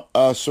Dumeran,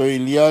 à sœur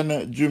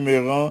Eliane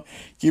Dumeran,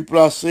 qui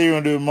plaçait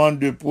une demande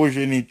de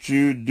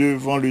progéniture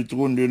devant le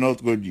trône de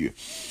notre Dieu.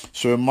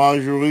 Sœur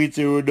Marjorie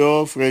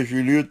Théodore, frère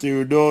Julio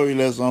Théodore et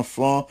les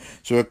enfants,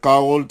 sœur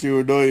Carole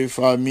Théodore et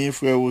famille,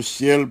 frère au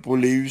ciel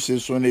Pauléus et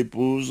son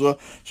épouse,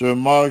 sœur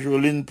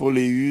Marjoline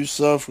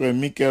Pauléus, frère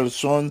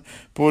Michelson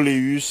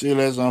Pauléus et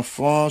les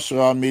enfants,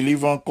 sœur Amélie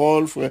Van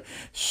Col, frère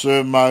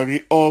sœur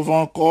Marie Or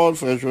Van Col,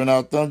 frère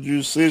Jonathan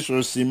Ducé,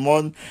 sœur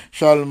Simone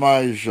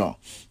Chalma et Jean.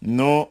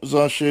 Nous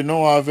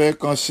enchaînons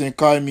avec ancien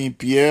Camille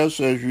Pierre,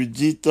 sœur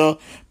Judith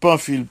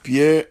Pamphile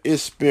Pierre,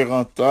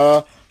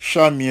 Esperanta,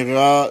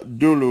 Chamira,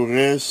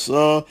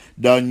 Dolores,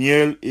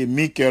 Daniel et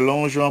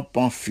Michel-Ange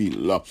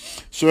Pamphile.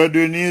 Sœur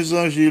Denise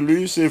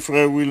Angélus et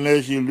frère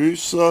Wilner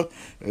Gélus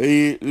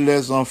et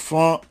les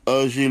enfants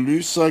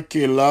Gélus,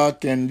 Kela,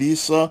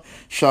 Candice,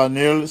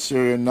 Chanel,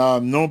 Serena.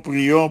 Nous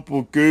prions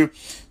pour que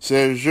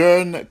ces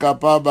jeunes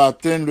capables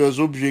d'atteindre leurs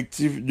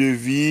objectifs de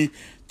vie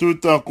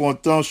tout en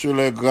comptant sur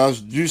les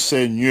grâces du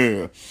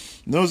Seigneur.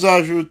 Nous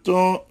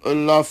ajoutons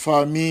la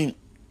famille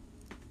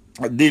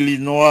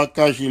d'Illinois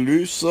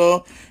Cagilus.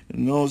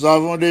 Nous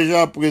avons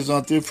déjà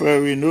présenté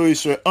frère Renaud et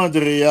sœur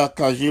Andrea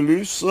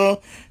Cagilus.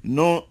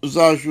 Nous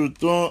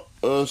ajoutons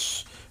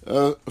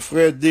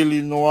frère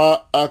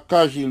d'Illinois à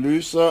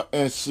Cagilus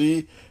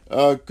ainsi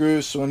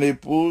que son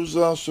épouse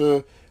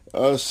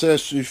se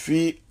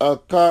suffit à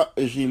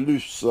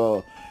Cagilus.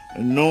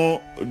 Nous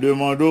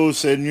demandons au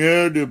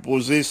Seigneur de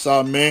poser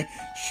sa main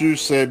sur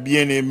ses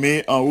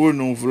bien-aimés en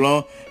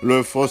renouvelant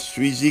leur force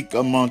physique,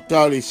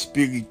 mentale et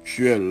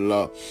spirituelle.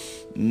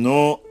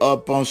 Nous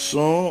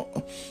pensons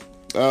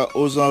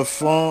aux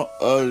enfants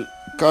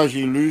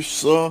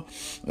Cagilus,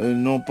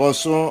 nous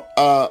pensons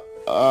à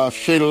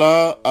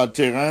Sheila, à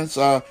Terence,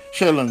 à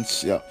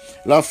Chelencia.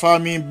 La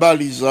famille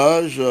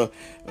Balisage,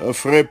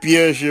 frère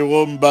Pierre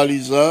Jérôme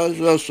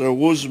Balisage, sœur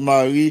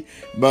Rosemary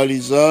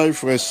Balisage,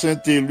 frère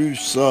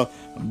Saint-Élus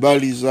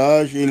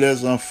Balisage et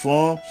les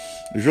enfants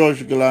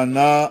Georges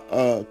Glana,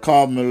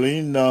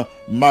 Carmeline,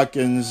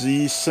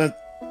 Mackenzie,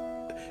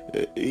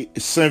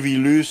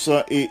 Saint-Vilus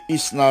et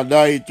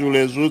Isnada et tous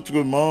les autres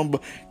membres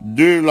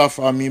de la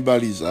famille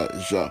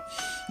Balisage.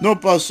 Nous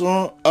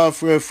passons à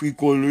frère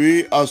Frico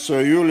lui, à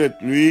sœur Yolette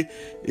lui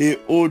et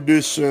aux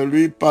deux sœurs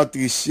lui,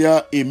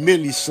 Patricia et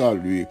Mélissa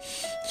lui.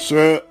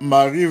 Sœur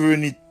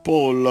Marie-Venite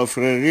Paul,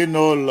 frère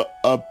Rénol,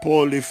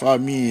 Paul et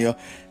famille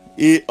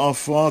et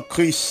enfants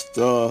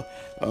Christ,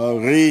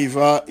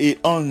 Reva et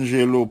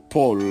Angelo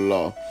Paul.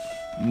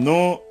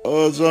 Nous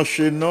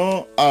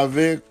enchaînons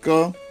avec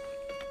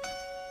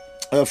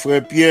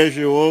frère Pierre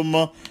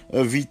Jérôme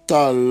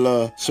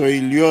Vital, sœur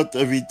Eliot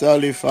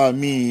Vital et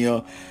famille,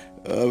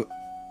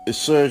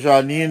 sœur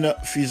Janine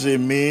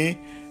Fils-Aimé,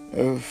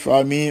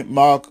 famille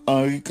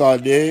Marc-Henri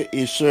Cadet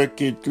et sœur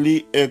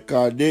Ketli et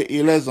Cadet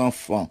et les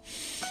enfants.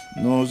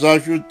 Nous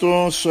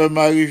ajoutons sœur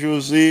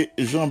Marie-Josée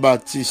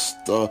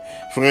Jean-Baptiste,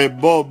 frère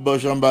Bob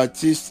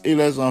Jean-Baptiste et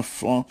les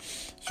enfants,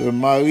 sœur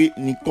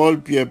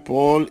Marie-Nicole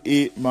Pierre-Paul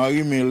et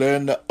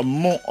Marie-Mélène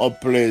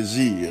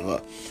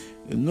Mon-Plaisir.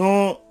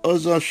 Nous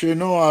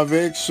enchaînons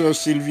avec sœur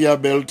Sylvia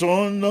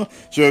Belton,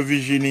 sœur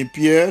Virginie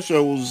Pierre,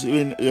 sœur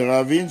Roselyne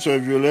Ravine, sœur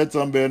Violette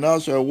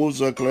Bernard, sœur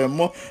Rose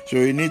Clément,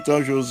 sœur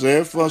Enita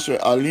Joseph,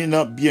 sœur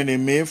Aline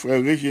Bien-Aimé,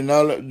 frère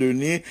Réginald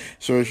Denis,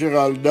 sœur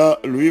Géralda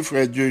Louis,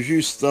 frère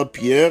Dieu-Juste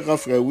Pierre,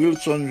 frère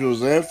Wilson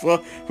Joseph,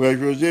 frère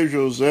José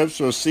Joseph,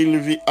 sœur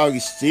Sylvie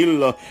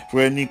Aristide,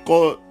 frère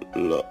Nicole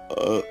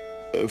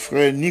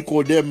frère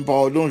Nicodème,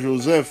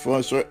 Joseph,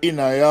 sœur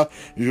Inaya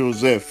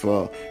Joseph.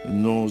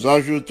 Nous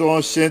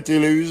ajoutons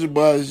Saint-Éléus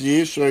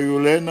Brasier, sœur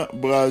Yolène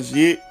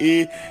Brasier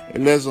et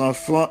les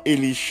enfants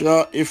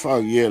Elisha et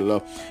Fariel.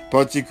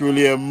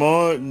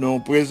 Particulièrement, nous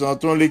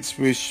présentons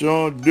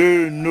l'expression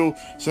de nos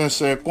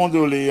sincères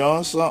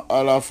condoléances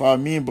à la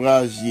famille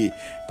Brasier.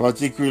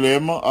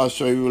 particulièrement à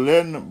Sœur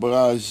Yolène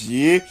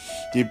Brasier,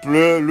 qui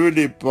pleure le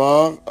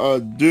départ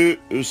de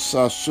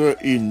sa sœur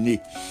aînée.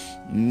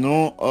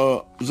 Nous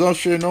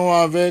enchaînons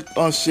avec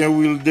ancien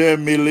Wilder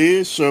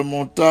Mélé, Sœur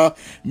Monta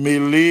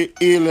Mélé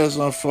et les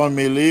enfants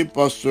Mélé,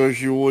 Pasteur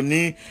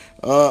Gironi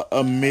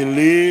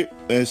Mélé,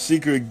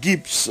 ainsi que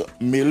Gibbs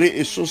Mélé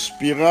et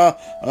Sospira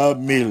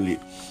Mélé.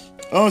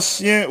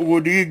 Ancien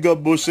Rodrigue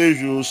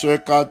Beauséjour,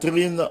 Sœur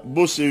Catherine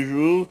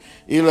Beauséjour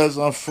et les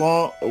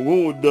enfants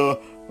Rode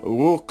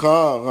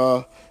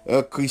Rocard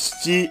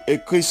Christy et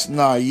Chris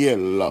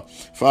Naël.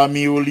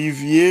 Famille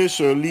Olivier,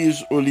 Sœur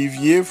Lise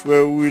Olivier,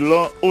 Frère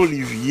Willan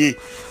Olivier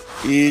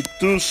et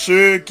tous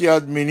ceux qui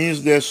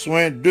administrent des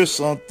soins de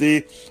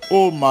santé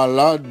aux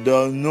malades,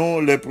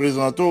 nous les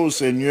présentons au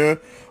Seigneur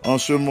en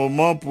ce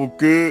moment pour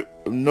que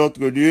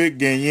notre Dieu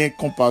gagne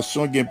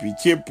compassion, gagne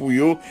pitié pour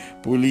eux,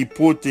 pour les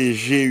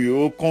protéger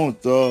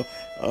contre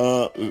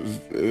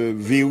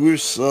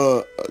virus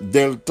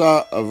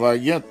Delta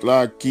variant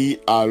là qui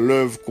à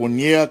l'œuvre qu'on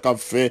y a, qui a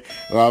fait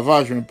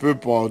ravage un peu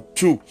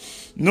partout.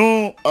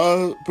 Nous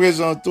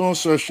présentons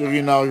ce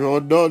Chérina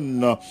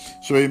Jordan,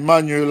 ce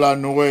Emmanuel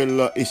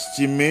Noël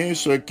estimé,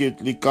 ce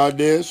Ketli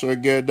Cadet, ce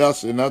Gerda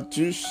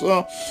Senatus,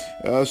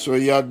 ce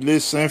Yadley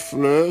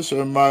Saint-Fleur, ce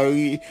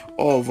Marie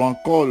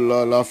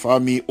Orvancol, la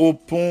famille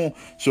Aupont,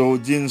 ce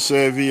Odine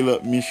Serville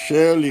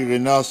Michel,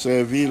 Irena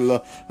Serville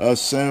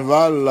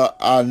Saint-Val,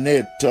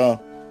 Annette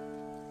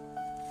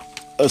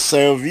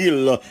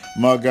Serville,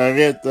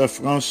 Margaret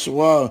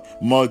François,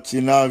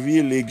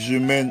 Martinaville,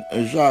 Exumène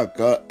Jacques,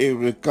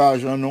 Erika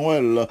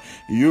Jean-Noël,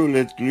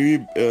 Yolette Louis,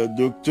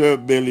 Dr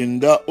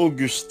Belinda,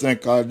 Augustin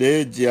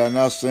Cadet,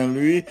 Diana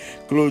Saint-Louis,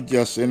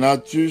 Claudia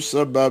Senatus,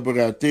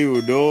 Barbara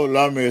Théodore,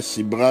 La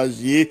Merci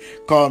Brasier,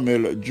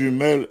 Carmel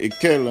Dumel et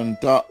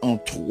Kelenta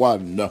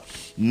Antoine.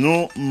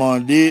 Nous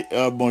demandons,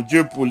 bon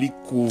Dieu, pour les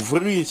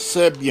couvrir,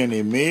 ses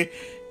bien-aimés,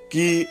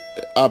 qui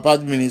a pas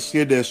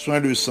administré des soins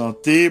de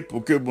santé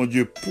pour que bon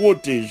Dieu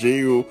protège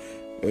yo,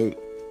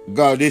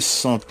 garder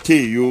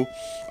santé yo,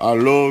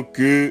 alors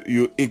que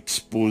yo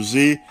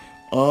exposé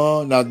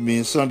en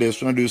administrant des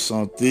soins de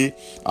santé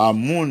à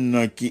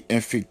moun qui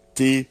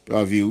infecté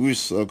par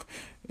virus.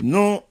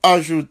 Nous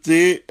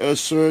ajouter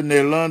ce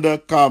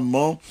Nélande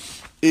Camon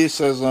et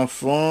ses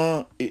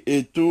enfants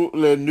et tous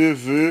les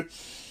neveux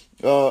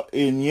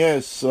et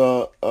nièces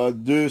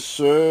de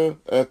ce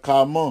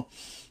Camon.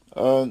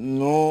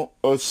 Nous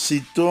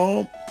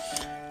citons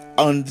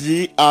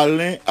Andy,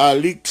 Alain,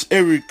 Alix,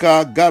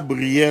 Erika,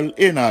 Gabriel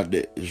et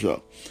Nadège.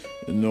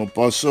 Nous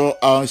passons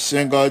à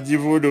ancien Gardi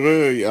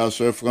Vaudreuil, à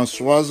Sœur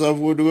Françoise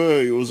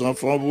Vaudreuil, aux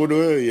enfants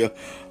Vaudreuil,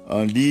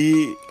 Andy,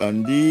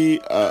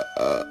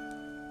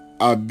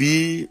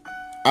 Abi,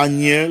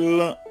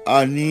 Aniel,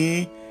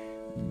 Annie,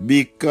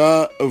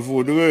 Bika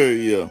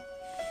Vaudreuil,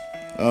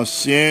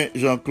 ancien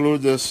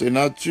Jean-Claude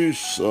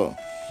Senatus.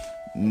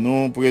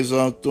 Nous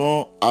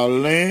présentons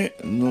Alain,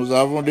 nous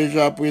avons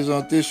déjà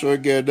présenté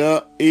Sœur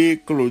Gerda et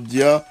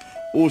Claudia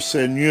au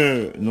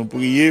Seigneur. Nous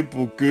prions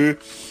pour que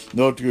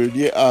notre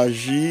Dieu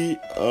agisse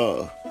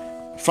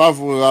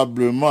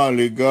favorablement à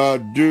l'égard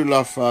de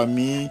la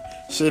famille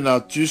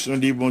Senatus. On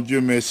dit bon Dieu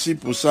merci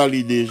pour ça, il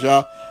est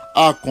déjà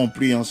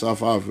accompli en sa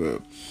faveur.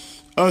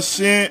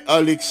 Ancien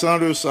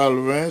Alexandre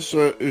Salvin,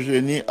 Sœur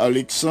Eugénie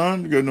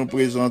Alexandre, que nous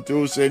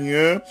présentons au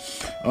Seigneur.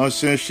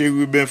 Ancien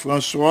Chérubin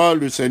François,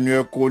 le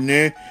Seigneur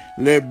connaît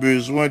les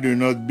besoins de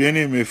notre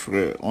bien-aimé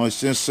frère.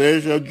 Ancien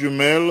Serge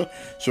Dumel,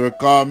 Sœur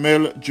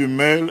Carmel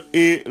Dumel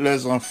et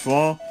les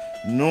enfants,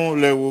 nous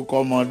les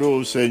recommandons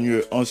au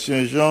Seigneur.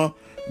 Ancien Jean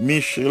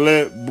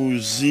Michelet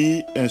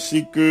Bouzy,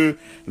 ainsi que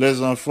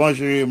les enfants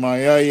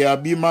Jérémia et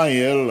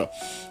Abimaël.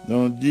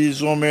 Nous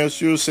disons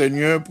merci au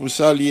Seigneur pour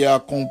ça, il a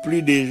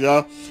accompli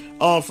déjà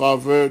en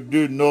faveur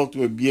de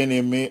notre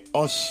bien-aimé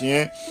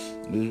ancien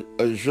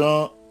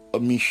Jean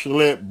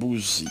Michelet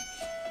Bouzy.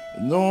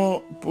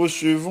 Nous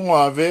poursuivons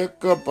avec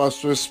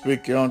Pasteur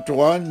Spéké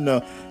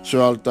Antoine,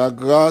 Sœur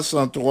Altagrace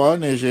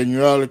Antoine,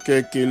 ingénieur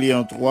Kelly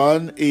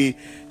Antoine et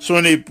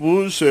son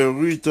épouse, Sœur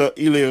Ruth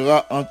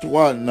Hilera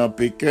Antoine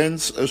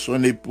Pékens,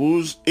 son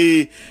épouse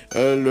et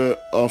le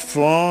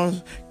enfant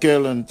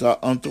Kelenta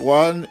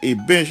Antoine et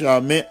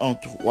Benjamin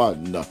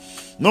Antoine.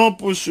 Nous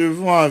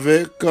poursuivons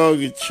avec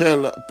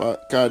Richel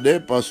Cadet,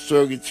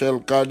 Pasteur Richel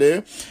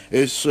Cadet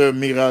et Sœur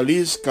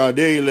Miralis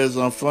Cadet et les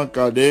enfants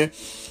Cadet,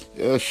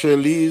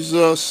 Chelise,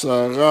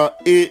 Sarah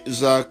et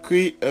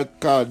Zachary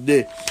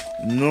Cadet.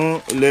 Nous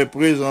les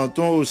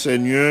présentons au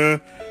Seigneur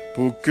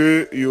pour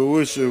que ils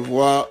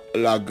recevoir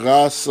la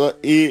grâce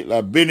et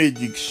la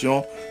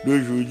bénédiction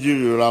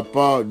d'aujourd'hui de la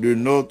part de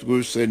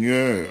notre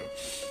Seigneur.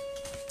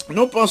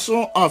 Nous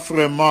pensons à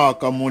Frère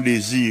Marc, à mon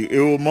désir, et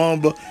aux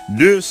membres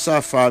de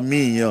sa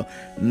famille.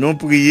 Nous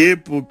prions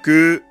pour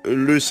que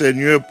le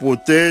Seigneur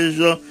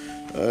protège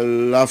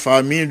la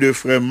famille de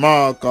Frère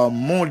Marc, à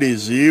mon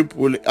désir,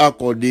 pour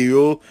accorder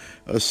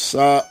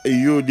ça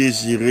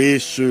désiré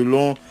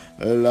selon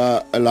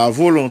la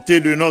volonté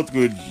de notre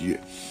Dieu.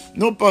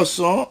 Nous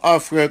passons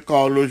à Frère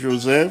Carlo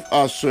Joseph,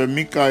 à Sœur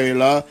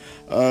Michaela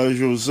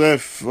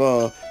Joseph,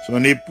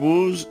 son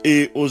épouse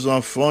et aux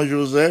enfants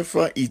Joseph,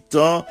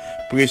 Ethan,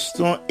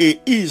 Preston et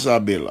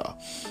Isabella.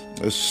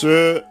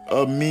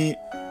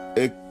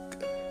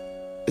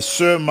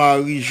 Sœur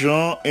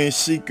Marie-Jean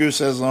ainsi que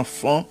ses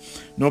enfants.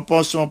 Nous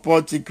pensons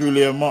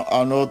particulièrement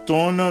à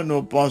Norton,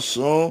 nous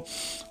pensons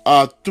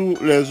à tous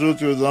les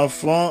autres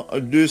enfants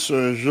de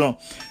ce Jean.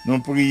 Nous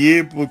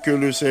prions pour que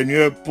le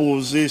Seigneur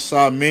pose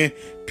sa main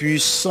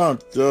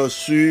puissante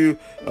sur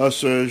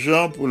ce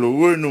Jean pour le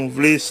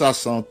renouveler sa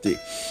santé.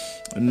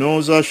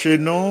 Nous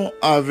enchaînons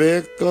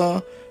avec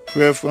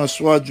frère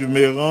François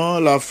Duméran,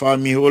 la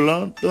famille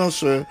Hollande,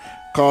 sœur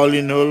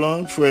Caroline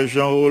Hollande, frère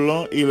Jean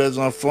Hollande et les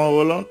enfants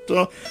Hollande,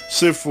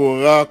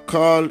 Sephora,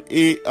 Carl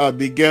et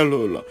Abigail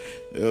Hollande.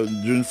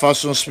 D'une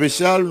façon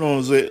spéciale,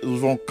 nous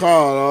avons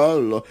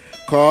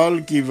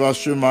Carl qui va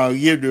se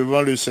marier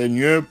devant le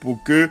Seigneur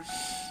pour que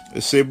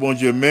c'est bon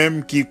Dieu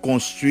même qui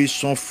construit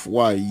son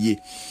foyer.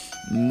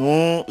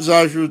 Nous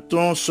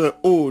ajoutons ce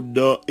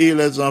Aude et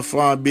les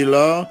enfants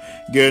Abila,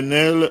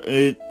 Guenel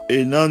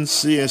et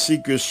Nancy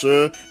ainsi que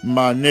sœur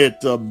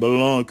Manette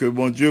Blanc, que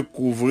bon Dieu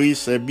couvrit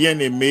ses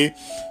bien-aimés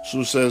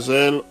sous ses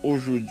ailes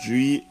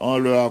aujourd'hui en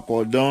leur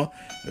accordant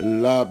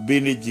la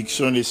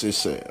bénédiction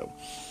nécessaire.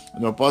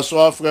 Nous passons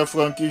à frère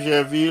Frankie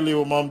Gerville et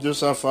aux membres de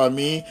sa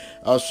famille,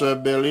 à sœur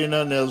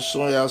Berlina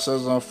Nelson et à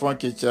ses enfants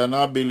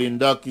Ketiana,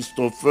 Belinda,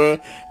 Christopher,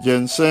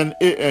 Jensen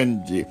et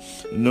Andy.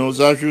 Nous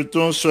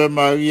ajoutons sœur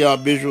Marie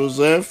Abbé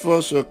Joseph,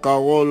 sœur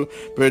Carole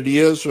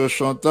Pédiel, sœur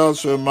Chantal,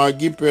 sœur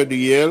Maggie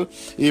Pédiel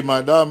et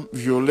madame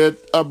Violette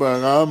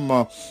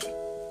Abraham,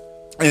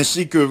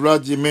 ainsi que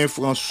Vladimir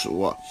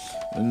François.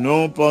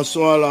 Nous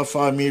pensons à la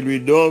famille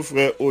Ludor,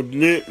 frère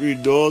Audley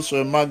Ludor,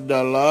 sœur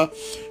Magdala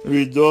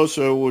Ludor,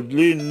 sœur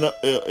Audeline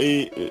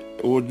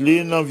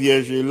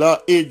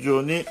Viergela et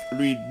Johnny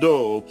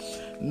Ludor.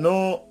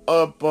 Nous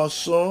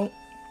pensons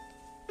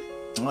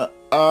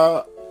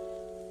à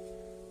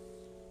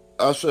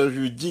sœur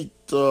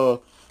Judith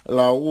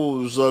la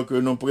rose que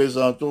nous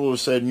présentons au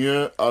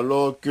Seigneur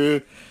alors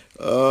que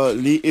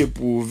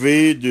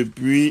l'éprouvé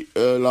depuis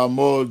la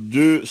mort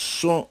de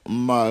son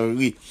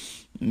mari.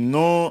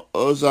 Nous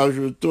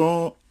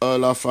ajoutons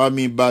la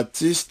famille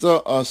Baptiste,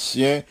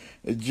 ancien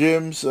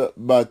James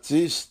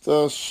Baptiste,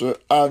 sœur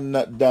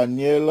Anne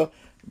Daniel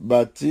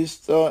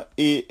Baptiste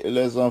et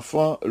les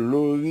enfants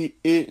Laurie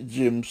et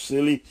James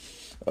Lee.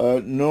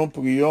 Nous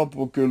prions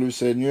pour que le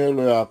Seigneur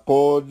leur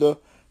accorde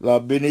la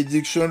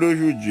bénédiction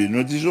d'aujourd'hui.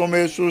 Nous disons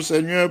merci au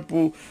Seigneur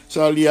pour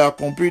ça lui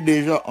accompli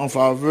déjà en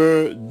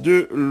faveur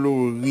de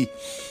Laurie.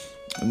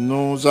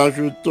 Nous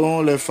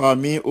ajoutons les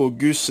familles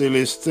Auguste,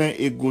 Célestin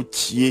et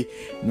Gauthier.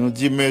 Nous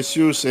disons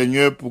merci au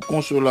Seigneur pour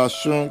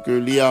consolation que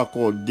lui a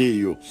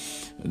accordé.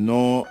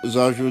 Nous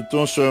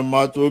ajoutons Sœur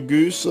Matt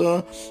Auguste,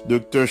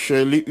 Dr.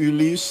 Shelley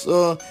Ulysse,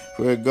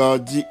 Frère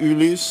Gardy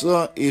Ulysse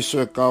et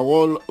Sœur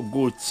Carole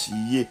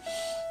Gauthier.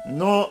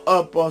 Nous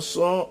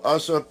pensons à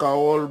Sœur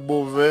Carole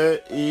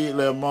Beauvais et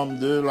les membres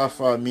de la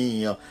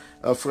famille.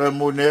 Frère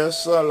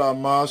Monès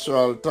Lama,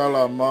 Sœur Alta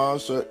Lama,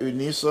 Sœur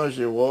Eunice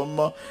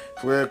Jérôme,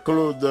 Frère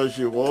Claude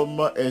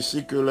Jérôme,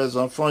 ainsi que les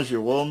enfants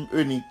Jérôme,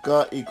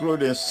 Unica et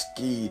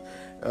Claudinski.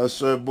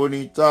 Sœur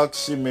Bonita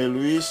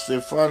Aximelouis,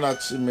 Stéphane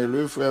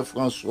Aximelouis, Frère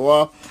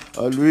François,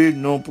 lui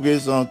nous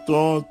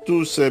présentons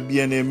tous ces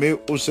bien-aimés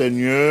au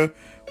Seigneur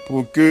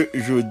pour que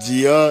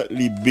Jodia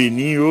les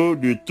bénisse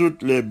de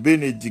toutes les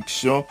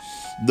bénédictions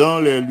dans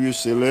les lieux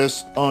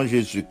célestes en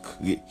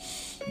Jésus-Christ.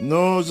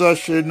 Nous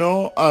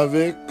enchaînons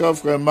avec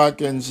frère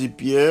Mackenzie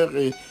Pierre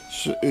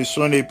et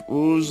son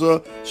épouse,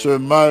 sœur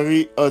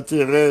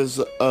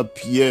Marie-Thérèse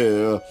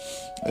Pierre.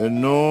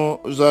 Nous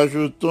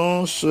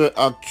ajoutons sœur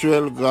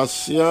Actuelle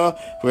Gracia,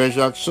 frère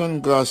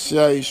Jackson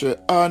Gracia et sœur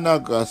Anna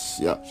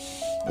Gracia.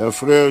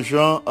 Frère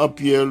Jean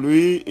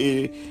Pierre-Louis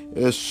et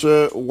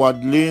sœur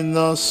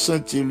Wadeline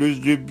Saint-Ilus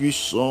du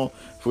Buisson,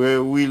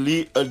 frère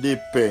Willy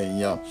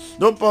Despeignes.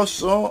 Nous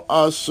passons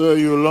à sœur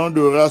Yolande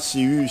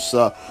Horacius,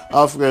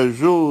 à frère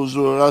Jose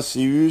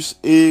Horacius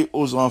et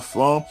aux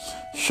enfants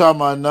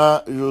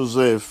Chamana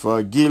Joseph,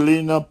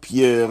 Guiline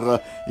Pierre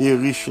et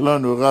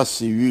Richland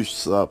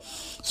Horacius.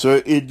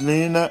 Sœur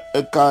Edline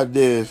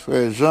Cadet,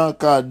 frère Jean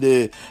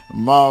Cadet,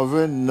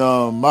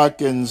 Marvin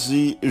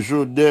Mackenzie,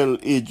 Jodel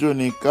et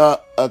Jonica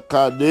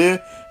Cadet,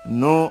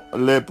 nous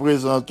les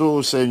présentons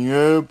au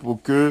Seigneur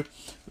pour que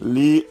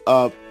lui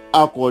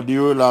accorde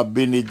la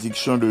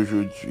bénédiction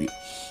d'aujourd'hui.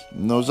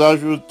 Nous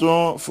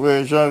ajoutons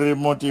frère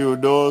Jean-Raymond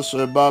Théodore,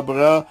 sœur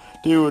Barbara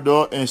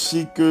Théodore,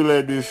 ainsi que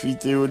les deux filles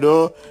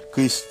Théodore,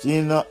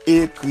 Christine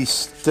et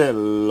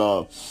Christelle.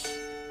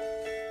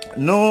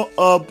 Nous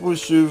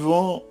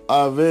poursuivons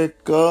avec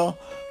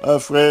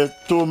frère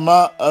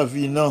Thomas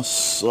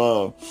Avinance.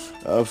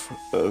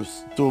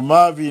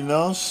 Thomas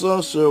Avinance,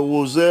 sœur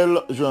Roselle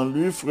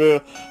Jean-Louis,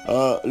 frère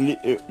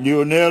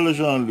Lionel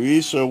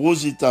Jean-Louis, sœur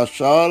Rosita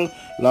Charles,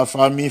 la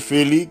famille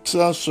Félix,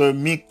 sœur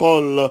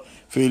Nicole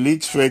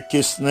Félix, frère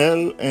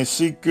Kesnel,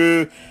 ainsi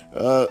que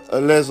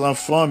les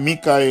enfants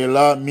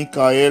Michaela,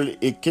 Michael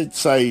et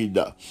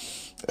Ketsaïda.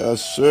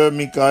 Sœur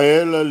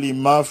Michael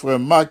Lima, frère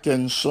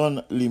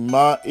Mackenson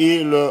Lima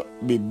et le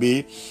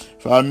bébé,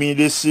 famille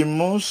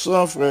Décimus,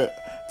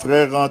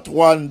 frère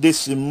Antoine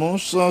Décimus,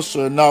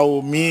 sœur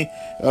Naomi,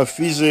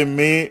 fils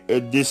aimé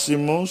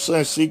Décimus,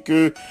 ainsi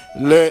que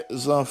les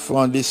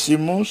enfants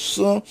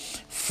Décimus,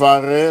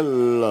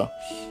 Pharrell,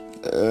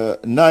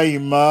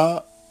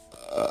 Naïma,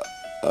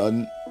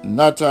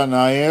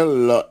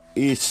 Nathanaël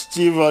et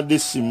Steve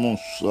Décimus.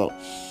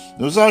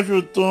 Nous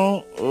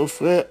ajoutons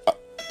frère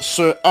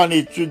sœur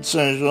Anne-Étude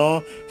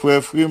Saint-Jean,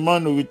 frère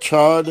Freeman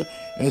Richard,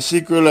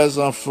 ainsi que les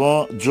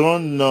enfants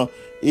John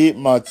et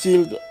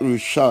Mathilde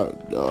Richard.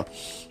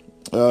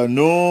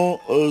 Nous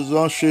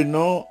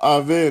enchaînons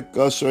avec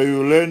sœur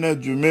Yolène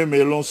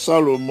Dumais-Mélon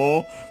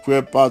Salomon,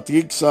 frère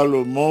Patrick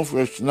Salomon,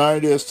 frère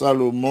Schneider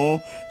Salomon,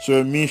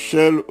 sœur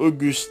Michel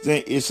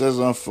Augustin et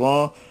ses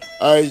enfants,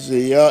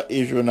 Isaiah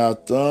et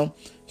Jonathan,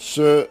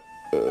 sœur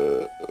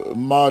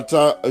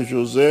Martha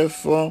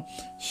Joseph,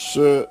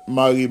 sœur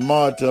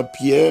Marie-Marthe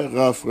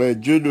Pierre, frère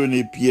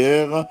Dieudonné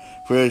Pierre,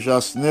 frère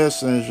Jasner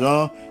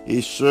Saint-Jean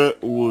et sœur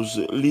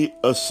Rosalie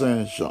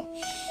Saint-Jean.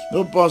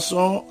 Nous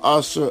passons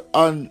à sœur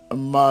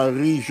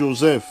Anne-Marie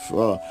Joseph,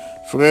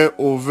 frère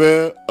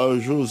Auvert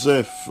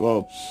Joseph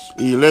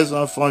et les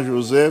enfants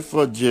Joseph,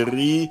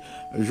 Jerry,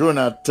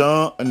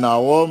 Jonathan,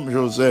 Naom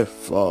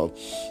Joseph.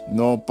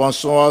 Nous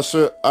pensons à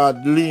sœur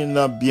Adeline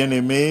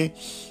Bien-Aimée,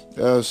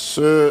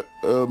 sœur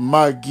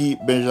Maggie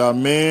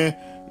Benjamin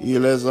et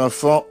les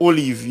enfants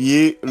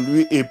Olivier,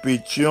 lui et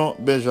Pétion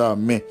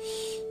Benjamin,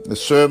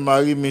 sœur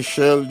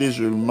Marie-Michel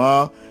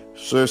Desulma,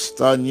 sœur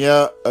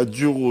Stania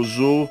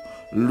Durozo,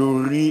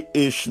 Laurie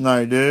et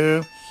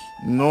Schneider.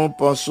 Nous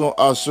pensons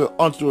à sœur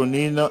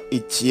Antonine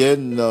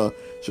Etienne,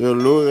 sœur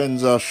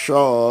Lorenza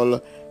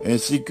Charles,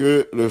 ainsi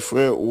que le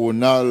frère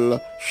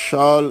Ronald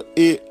Charles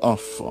et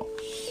enfants.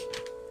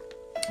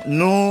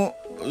 Nous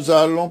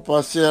allons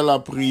passer à la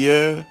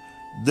prière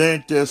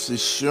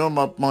d'intercession.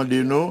 M'a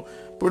demandé nous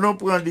pour nous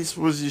prendre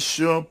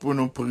disposition pour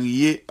nous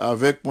prier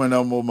avec moi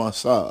dans moment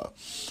ça.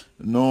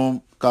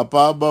 Nous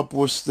capables de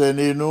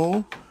prosterner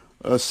nous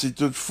si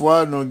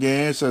toutefois nous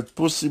gagnons cette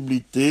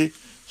possibilité,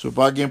 si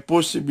pas une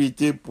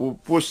possibilité pour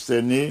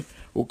prosterner,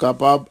 ou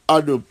capable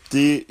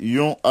d'adopter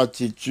une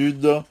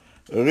attitude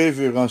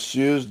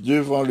révérencieuse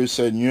devant le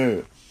Seigneur.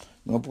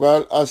 Nous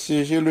pourrons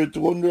assiéger le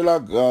trône de la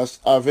grâce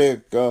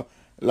avec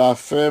la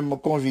ferme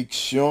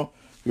conviction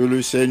que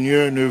le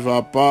Seigneur ne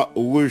va pas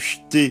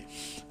rejeter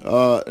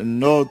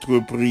notre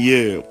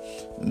prière.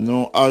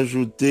 Nous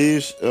ajouter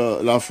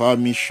la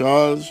famille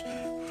Charles,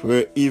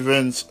 frère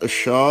Evans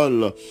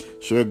Charles,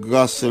 sœur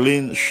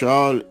Graceline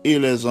Charles et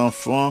les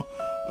enfants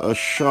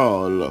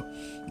Charles.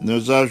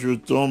 Nous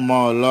ajoutons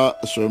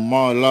sœur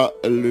Marla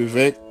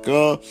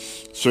Levesque,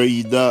 sœur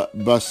Ida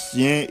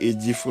Bastien,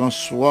 Edith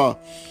François,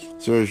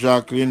 sœur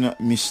Jacqueline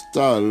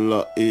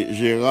Mistal et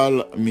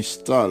Gérald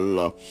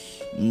Mistal.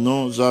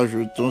 Nous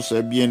ajoutons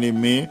ces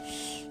bien-aimés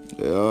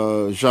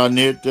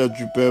Jeannette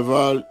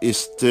Duperval,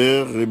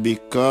 Esther,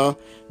 Rebecca,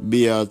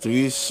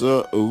 Béatrice,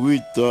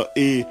 Ruth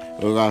et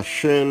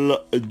Rachel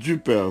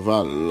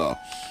Duperval.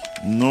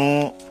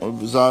 Nous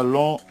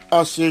allons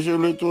assiéger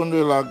le trône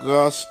de la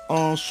grâce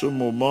en ce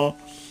moment.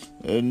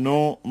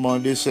 Nous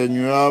demandons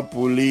Seigneur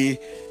pour les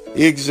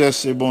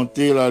exercer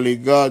bonté à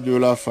l'égard de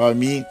la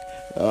famille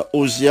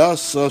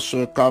Osias,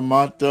 sœur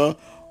Kamat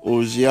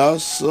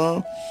Osias,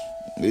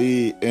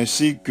 et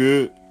ainsi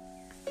que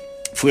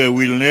frère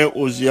Wilner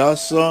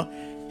Osias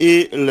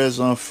et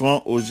les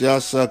enfants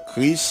Osias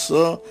Chris,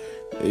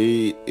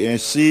 et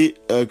ainsi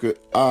que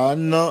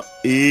Anne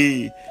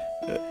et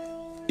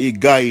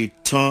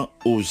Gaëtan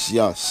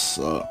Osias.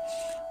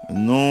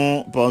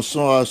 Nous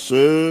pensons à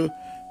sœur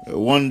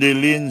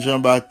Wandeline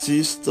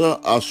Jean-Baptiste,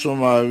 à son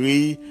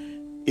mari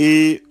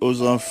et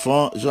aux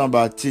enfants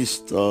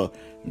Jean-Baptiste.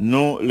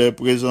 Nous les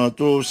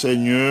présentons au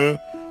Seigneur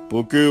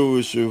pour que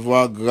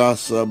recevoir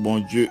grâce à bon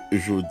Dieu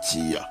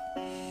aujourd'hui.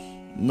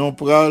 Nous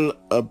prenons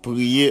à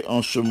prier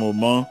en ce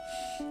moment.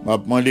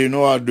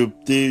 Demandez-nous à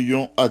adopter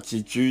une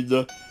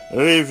attitude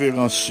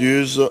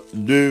révérencieuse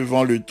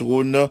devant le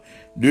trône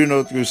de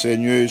notre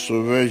Seigneur et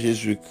Sauveur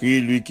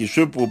Jésus-Christ, lui qui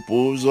se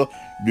propose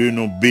de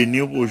nous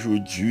bénir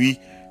aujourd'hui,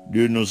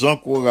 de nous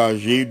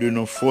encourager, de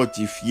nous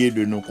fortifier,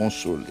 de nous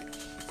consoler.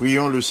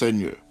 Prions le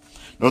Seigneur.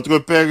 Notre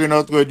Père et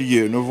notre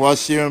Dieu, nous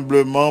voici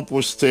humblement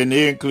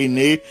prosternés,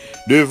 inclinés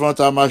devant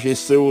ta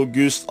majesté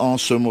auguste en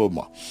ce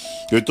moment.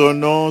 Que ton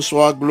nom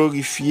soit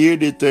glorifié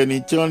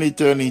d'éternité en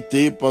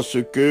éternité, parce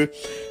que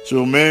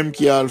toi-même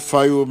qui est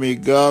alpha et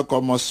oméga,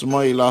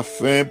 commencement et la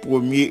fin,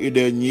 premier et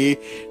dernier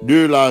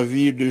de la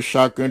vie de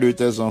chacun de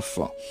tes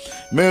enfants.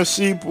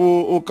 Merci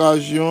pour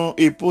occasion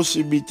et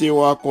possibilité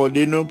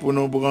accordée nous pour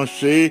nous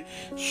brancher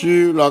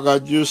sur la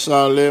radio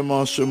Salem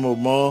en ce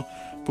moment,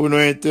 pour nous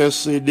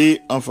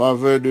intercéder en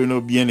faveur de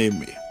nos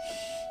bien-aimés.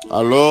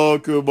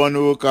 Alors que bonne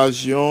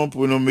occasion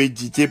pour nous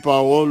méditer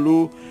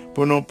parole,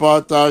 pour nous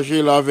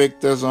partager là avec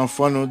tes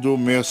enfants, nous disons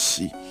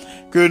merci.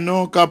 que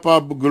nous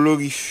capables de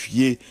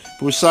glorifier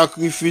pour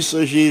sacrifice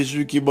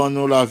Jésus qui ban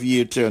nous la vie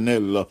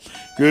éternelle,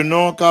 que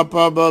nous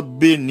capables de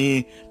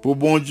bénir pour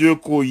bon Dieu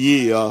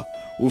couiller,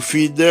 ou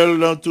fidèle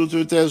dans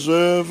toutes tes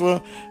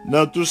œuvres,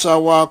 dans tout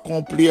savoir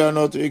accompli à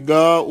notre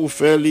égard, ou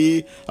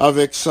fais-le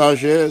avec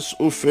sagesse,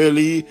 ou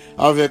fais-le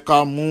avec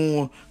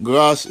amour,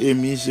 grâce et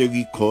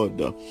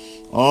miséricorde.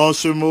 En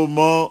ce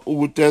moment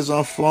où tes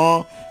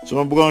enfants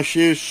sont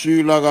branchés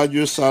sur la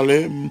radio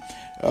Salem,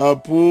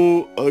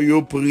 pour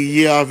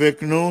prier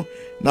avec nous,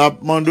 nous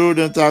demandons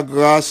dans ta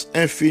grâce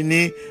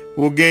infinie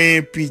pour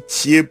gagner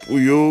pitié pour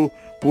eux,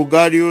 pour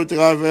garder au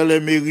travers les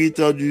mérites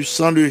du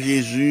sang de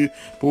Jésus,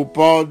 pour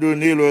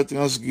pardonner leurs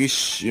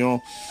transgressions.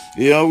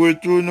 Et en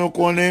retour, nous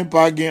connaissons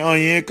pas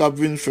rien qui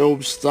vient faire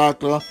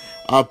obstacle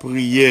à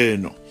prier.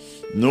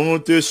 Nous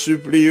te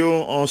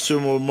supplions en ce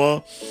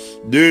moment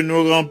de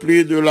nous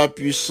remplir de la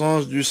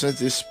puissance du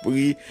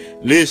Saint-Esprit,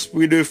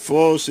 l'esprit de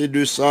force et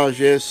de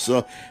sagesse,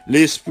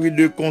 l'esprit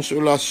de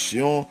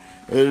consolation,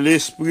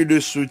 l'esprit de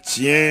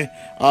soutien,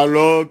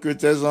 alors que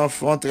tes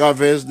enfants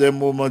traversent des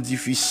moments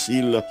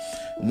difficiles.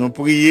 Nous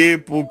prions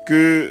pour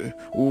que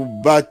vous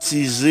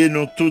baptisez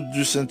nous tous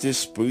du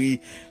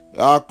Saint-Esprit.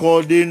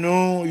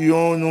 Accordez-nous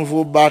un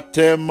nouveau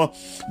baptême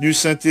du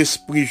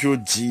Saint-Esprit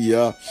jeudi.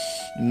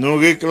 Nous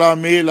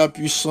réclamer la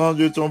puissance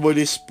de ton bon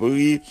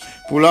esprit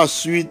pour la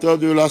suite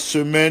de la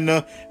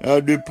semaine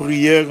de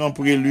prière en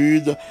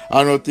prélude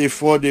à notre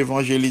effort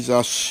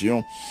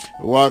d'évangélisation.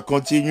 On va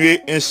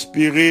continuer à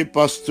inspirer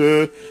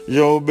pasteur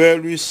Jean-Robert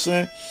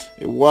Lucin,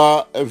 on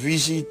va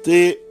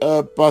visiter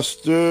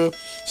pasteur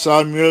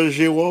Samuel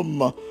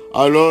Jérôme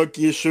alors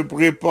qu'il se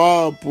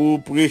prépare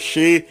pour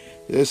prêcher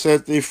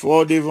cet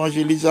effort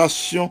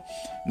d'évangélisation.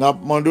 Nous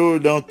demandons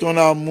dans ton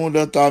amour,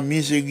 dans ta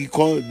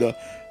miséricorde,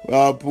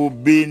 pour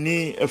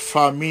bénir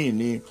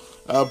famille,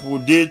 pour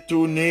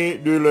détourner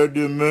de leur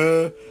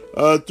demeure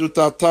toute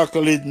attaque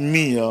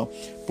l'ennemi,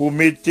 pour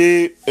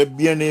mettre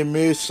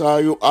bien-aimé ça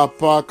à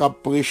part qu'à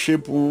prêcher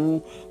pour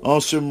vous en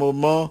ce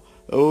moment,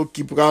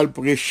 qui pral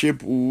prêcher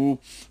pour vous,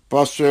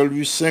 pasteur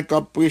Lucin qui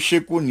a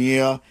prêché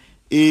Kounia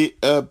et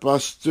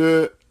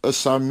pasteur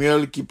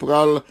Samuel qui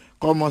pral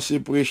commencer à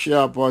prêcher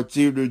à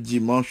partir de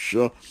dimanche.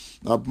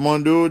 Nous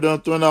demandons dans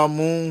ton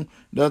amour,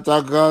 dans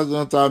ta grâce,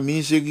 dans ta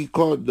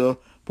miséricorde,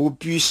 pour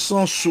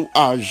puissance ou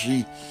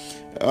agir,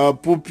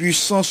 pour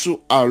puissance ou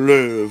à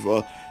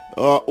l'œuvre,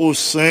 au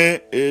sein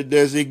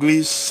des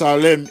églises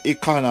Salem et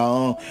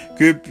Canaan,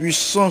 que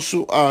puissance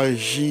ou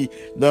agir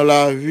dans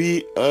la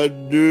vie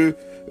de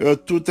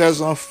tous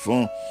tes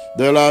enfants,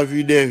 dans la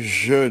vie des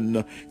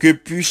jeunes, que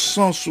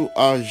puissance ou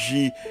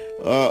agir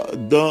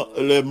dans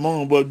les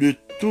membres de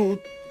toutes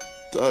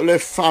les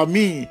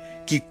familles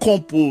qui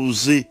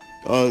composaient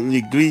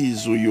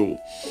l'église.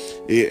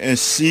 Et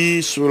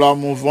ainsi, sous la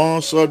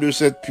mouvance de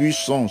cette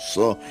puissance,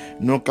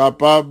 nous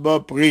capables de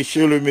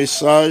prêcher le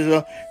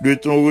message de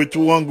ton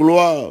retour en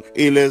gloire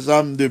et les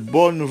âmes de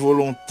bonne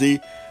volonté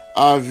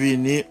à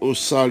venir au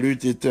salut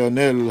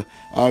éternel,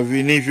 à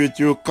venir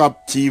jeter aux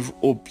captifs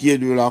au pied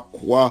de la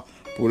croix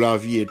pour la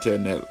vie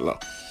éternelle.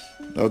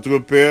 Notre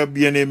Père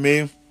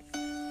bien-aimé,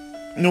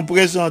 nous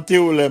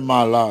présentons les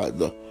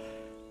malades.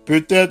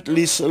 Peut-être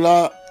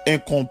l'islam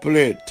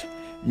incomplète,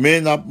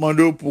 mais nous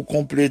demandons pour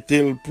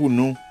compléter pour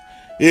nous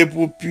et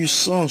pour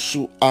puissance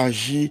ou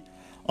agir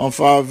en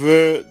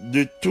faveur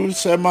de tous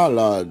ces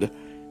malades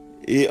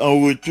et en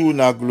retour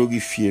à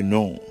glorifier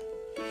nous.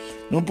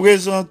 Nous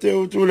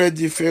présentons toutes les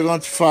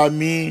différentes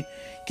familles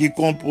qui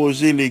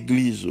composaient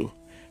l'église.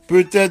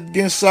 Peut-être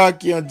bien ça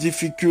qui est en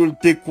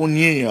difficulté qu'on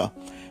y a.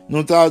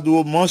 Nous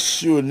t'avons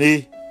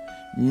mentionné,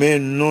 mais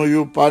non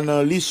yo pas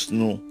dans liste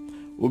nous,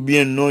 ou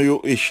bien non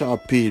yo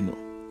échappé nous.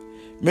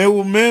 Mais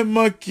ou même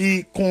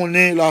qui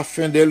connaît la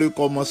fin dès le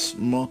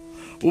commencement,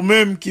 ou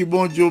même qui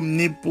bon Dieu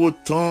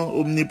omnipotent,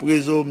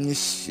 omniprésent,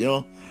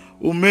 omniscient,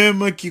 ou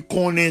même qui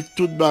connaît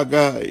toute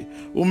bagaille,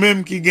 ou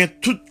même qui gagne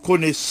toute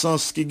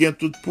connaissance, qui gagne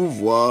tout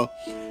pouvoir,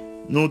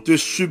 nous te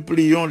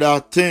supplions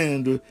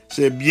d'atteindre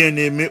ces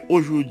bien-aimés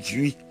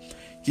aujourd'hui,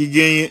 qui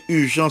gagnent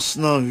urgence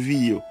dans la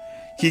vie,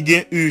 qui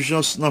gagnent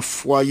urgence dans le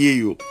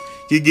foyer,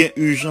 qui gagnent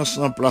urgence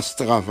dans la place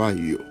de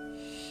travail.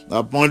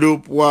 Appendons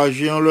pour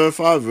agir en leur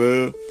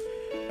faveur,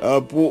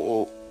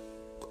 pour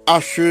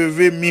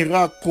achever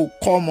miracle,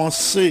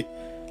 commencer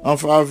en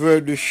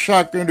faveur de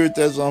chacun de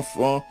tes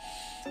enfants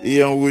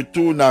et en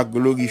retour à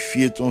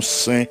glorifier ton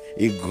saint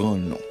et grand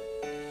nom.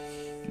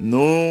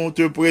 Nous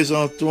te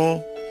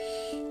présentons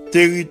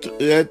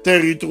les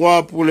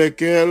territoires pour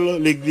lesquels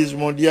l'Église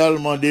mondiale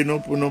m'a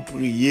demandé pour nous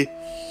prier.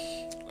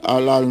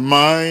 À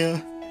l'Allemagne,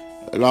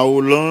 la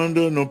Hollande,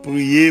 nous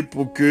prions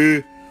pour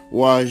que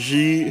ou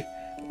agir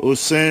au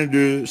sein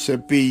de ces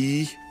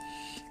pays,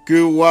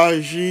 que ou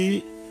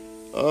agir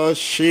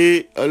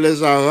chez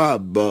les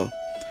Arabes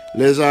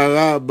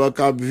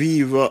qui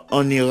vivent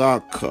en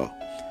Irak,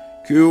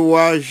 que ou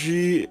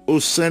agir au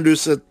sein de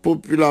cette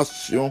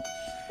population,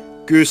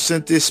 que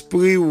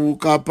Saint-Esprit ou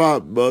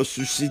capable de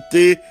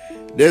susciter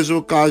des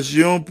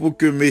occasions pour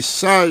que le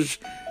message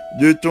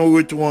de ton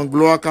retour en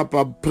gloire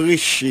capable de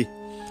prêcher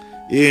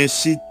et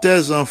ainsi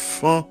tes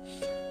enfants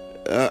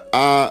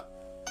à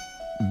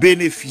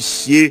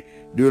bénéficier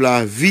de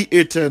la vie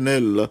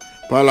éternelle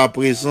par la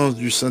présence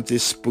du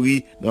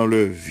Saint-Esprit dans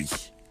leur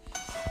vie.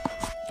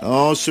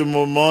 En ce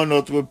moment,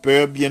 notre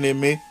Père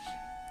bien-aimé,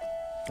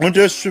 nous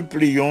te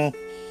supplions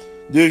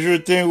de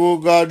jeter un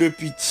regard de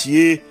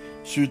pitié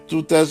sur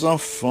tous tes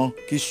enfants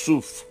qui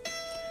souffrent,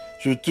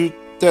 sur tous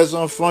tes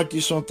enfants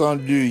qui sont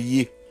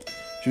endeuillés,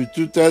 sur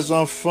tous tes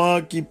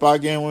enfants qui n'ont pas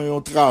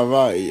un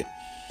travail,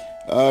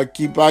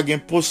 qui n'ont pas de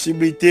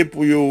possibilité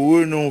pour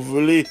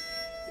renouveler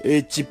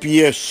et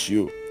pièces,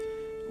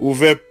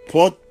 ouvrir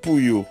porte pour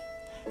eux,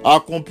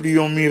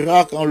 accomplir un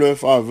miracle en leur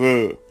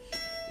faveur,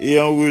 et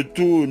en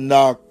retour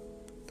n'a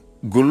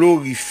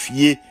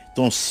glorifié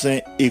ton saint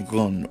et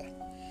grand nom.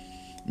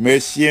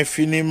 Merci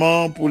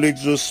infiniment pour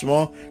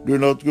l'exaucement de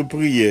notre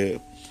prière.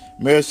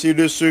 Merci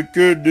de ce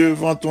que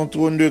devant ton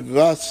trône de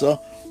grâce,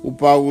 ou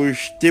pas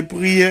rejeter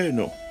prière,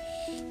 non.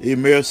 Et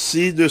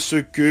merci de ce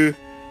que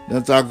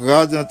dans ta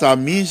grâce, dans ta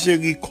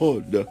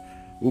miséricorde,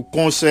 ou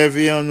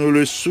conserver en nous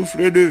le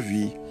souffle de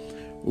vie,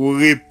 ou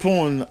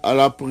répondre à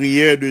la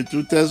prière de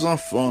tous tes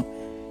enfants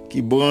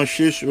qui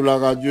branchés sur la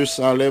radio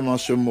Salem en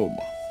ce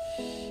moment.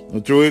 Nous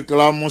te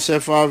réclamons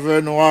ces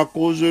faveurs non à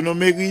cause de nos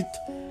mérites,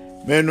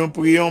 mais nous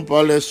prions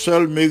par les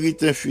seuls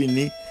mérites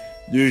infinis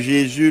de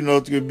Jésus,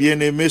 notre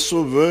bien-aimé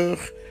Sauveur.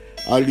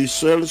 À lui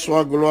seul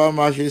soit gloire,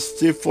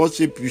 majesté, force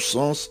et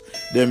puissance,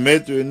 dès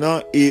maintenant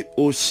et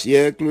au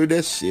siècle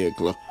des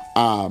siècles.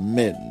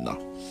 Amen.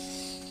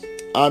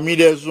 Amis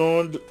des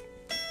ondes,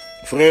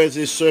 frères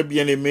et sœurs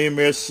bien-aimés,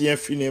 merci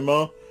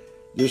infiniment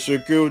de ce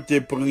que vous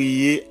avez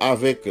prié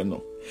avec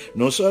nous.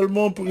 Non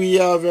seulement prier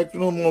avec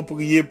nous, mais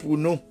prier pour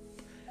nous.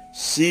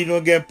 Si nous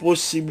avons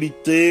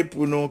possibilité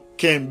pour nous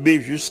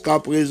quimber jusqu'à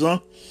présent,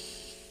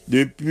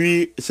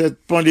 depuis cette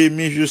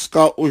pandémie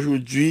jusqu'à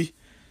aujourd'hui,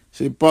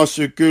 c'est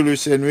parce que le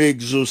Seigneur a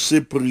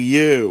exaucé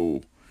prière.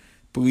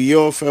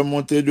 Prière fait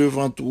monter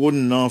devant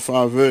trône en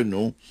faveur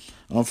nous,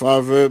 en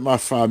faveur de ma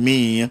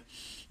famille.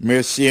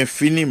 Merci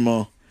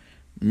infiniment.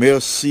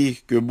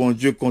 Merci que bon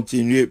Dieu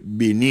continue à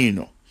bénir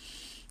nous.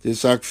 C'est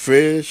ça que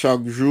fait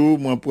chaque jour,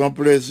 moi prends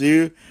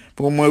plaisir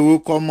pour me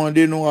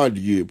recommander nous à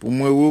Dieu, pour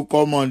me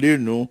recommander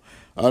nous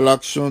à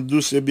l'action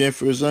douce et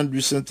bienfaisante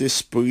du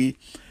Saint-Esprit,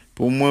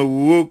 pour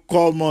me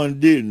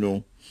recommander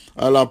nous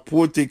à la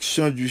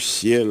protection du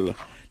ciel,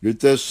 de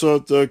telle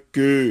sorte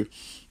que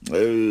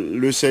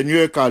le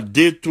Seigneur a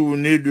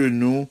détourné de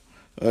nous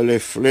les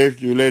flèches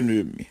de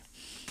l'ennemi.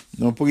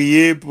 Nous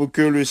prions pour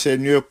que le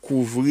Seigneur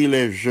couvre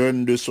les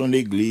jeunes de son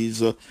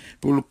Église,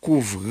 pour le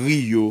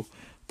couvrir,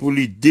 pour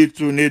lui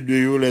détourner de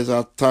eux les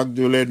attaques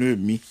de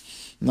l'ennemi.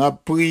 Nous avons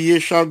prié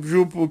chaque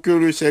jour pour que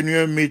le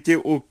Seigneur mette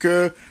au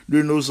cœur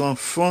de nos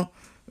enfants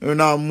un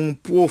amour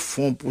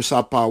profond pour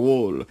sa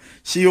parole.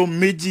 Si on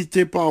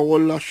médite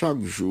parole là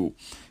chaque jour,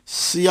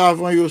 si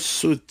avant de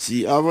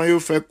sortir, avant de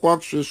faire quoi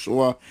que ce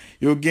soit,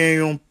 vous avez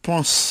une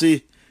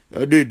pensée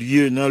de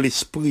Dieu dans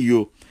l'esprit,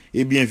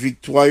 eh bien,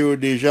 victoire est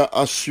déjà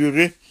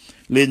assurée.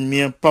 L'ennemi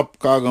n'a pas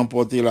qu'à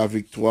remporter la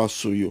victoire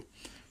sur eux.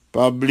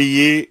 Pas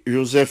oublier,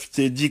 Joseph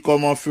te dit,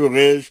 comment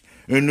ferais-je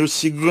un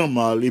aussi grand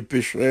mal et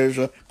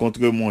pécherai-je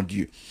contre mon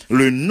Dieu.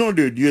 Le nom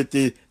de Dieu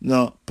était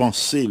dans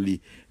pensée,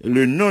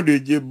 le nom de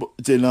Dieu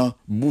était dans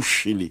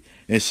bouche.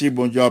 Ainsi,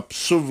 bon Dieu a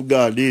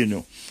sauvegardé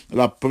nous,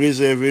 l'a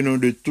préservé nous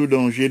de tout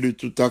danger, de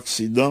tout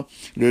accident,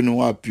 le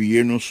nous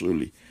appuyer nous sur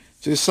lui.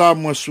 C'est ça,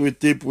 moi,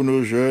 souhaité pour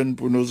nos jeunes,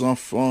 pour nos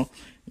enfants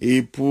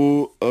et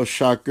pour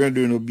chacun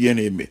de nos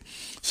bien-aimés.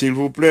 S'il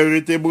vous plaît,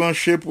 restez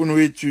branchés pour nous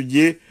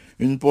étudier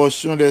une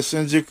portion des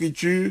Saintes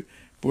Écritures,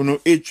 pour nous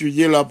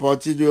étudier la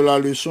partie de la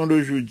leçon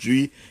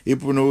d'aujourd'hui et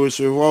pour nous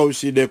recevoir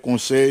aussi des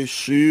conseils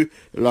sur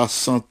la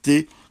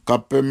santé qui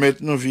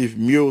permettent de nous vivre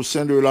mieux au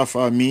sein de la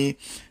famille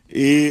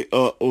et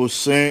au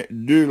sein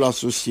de la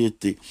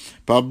société.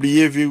 Pas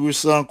oublier,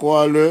 virus encore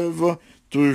à l'œuvre,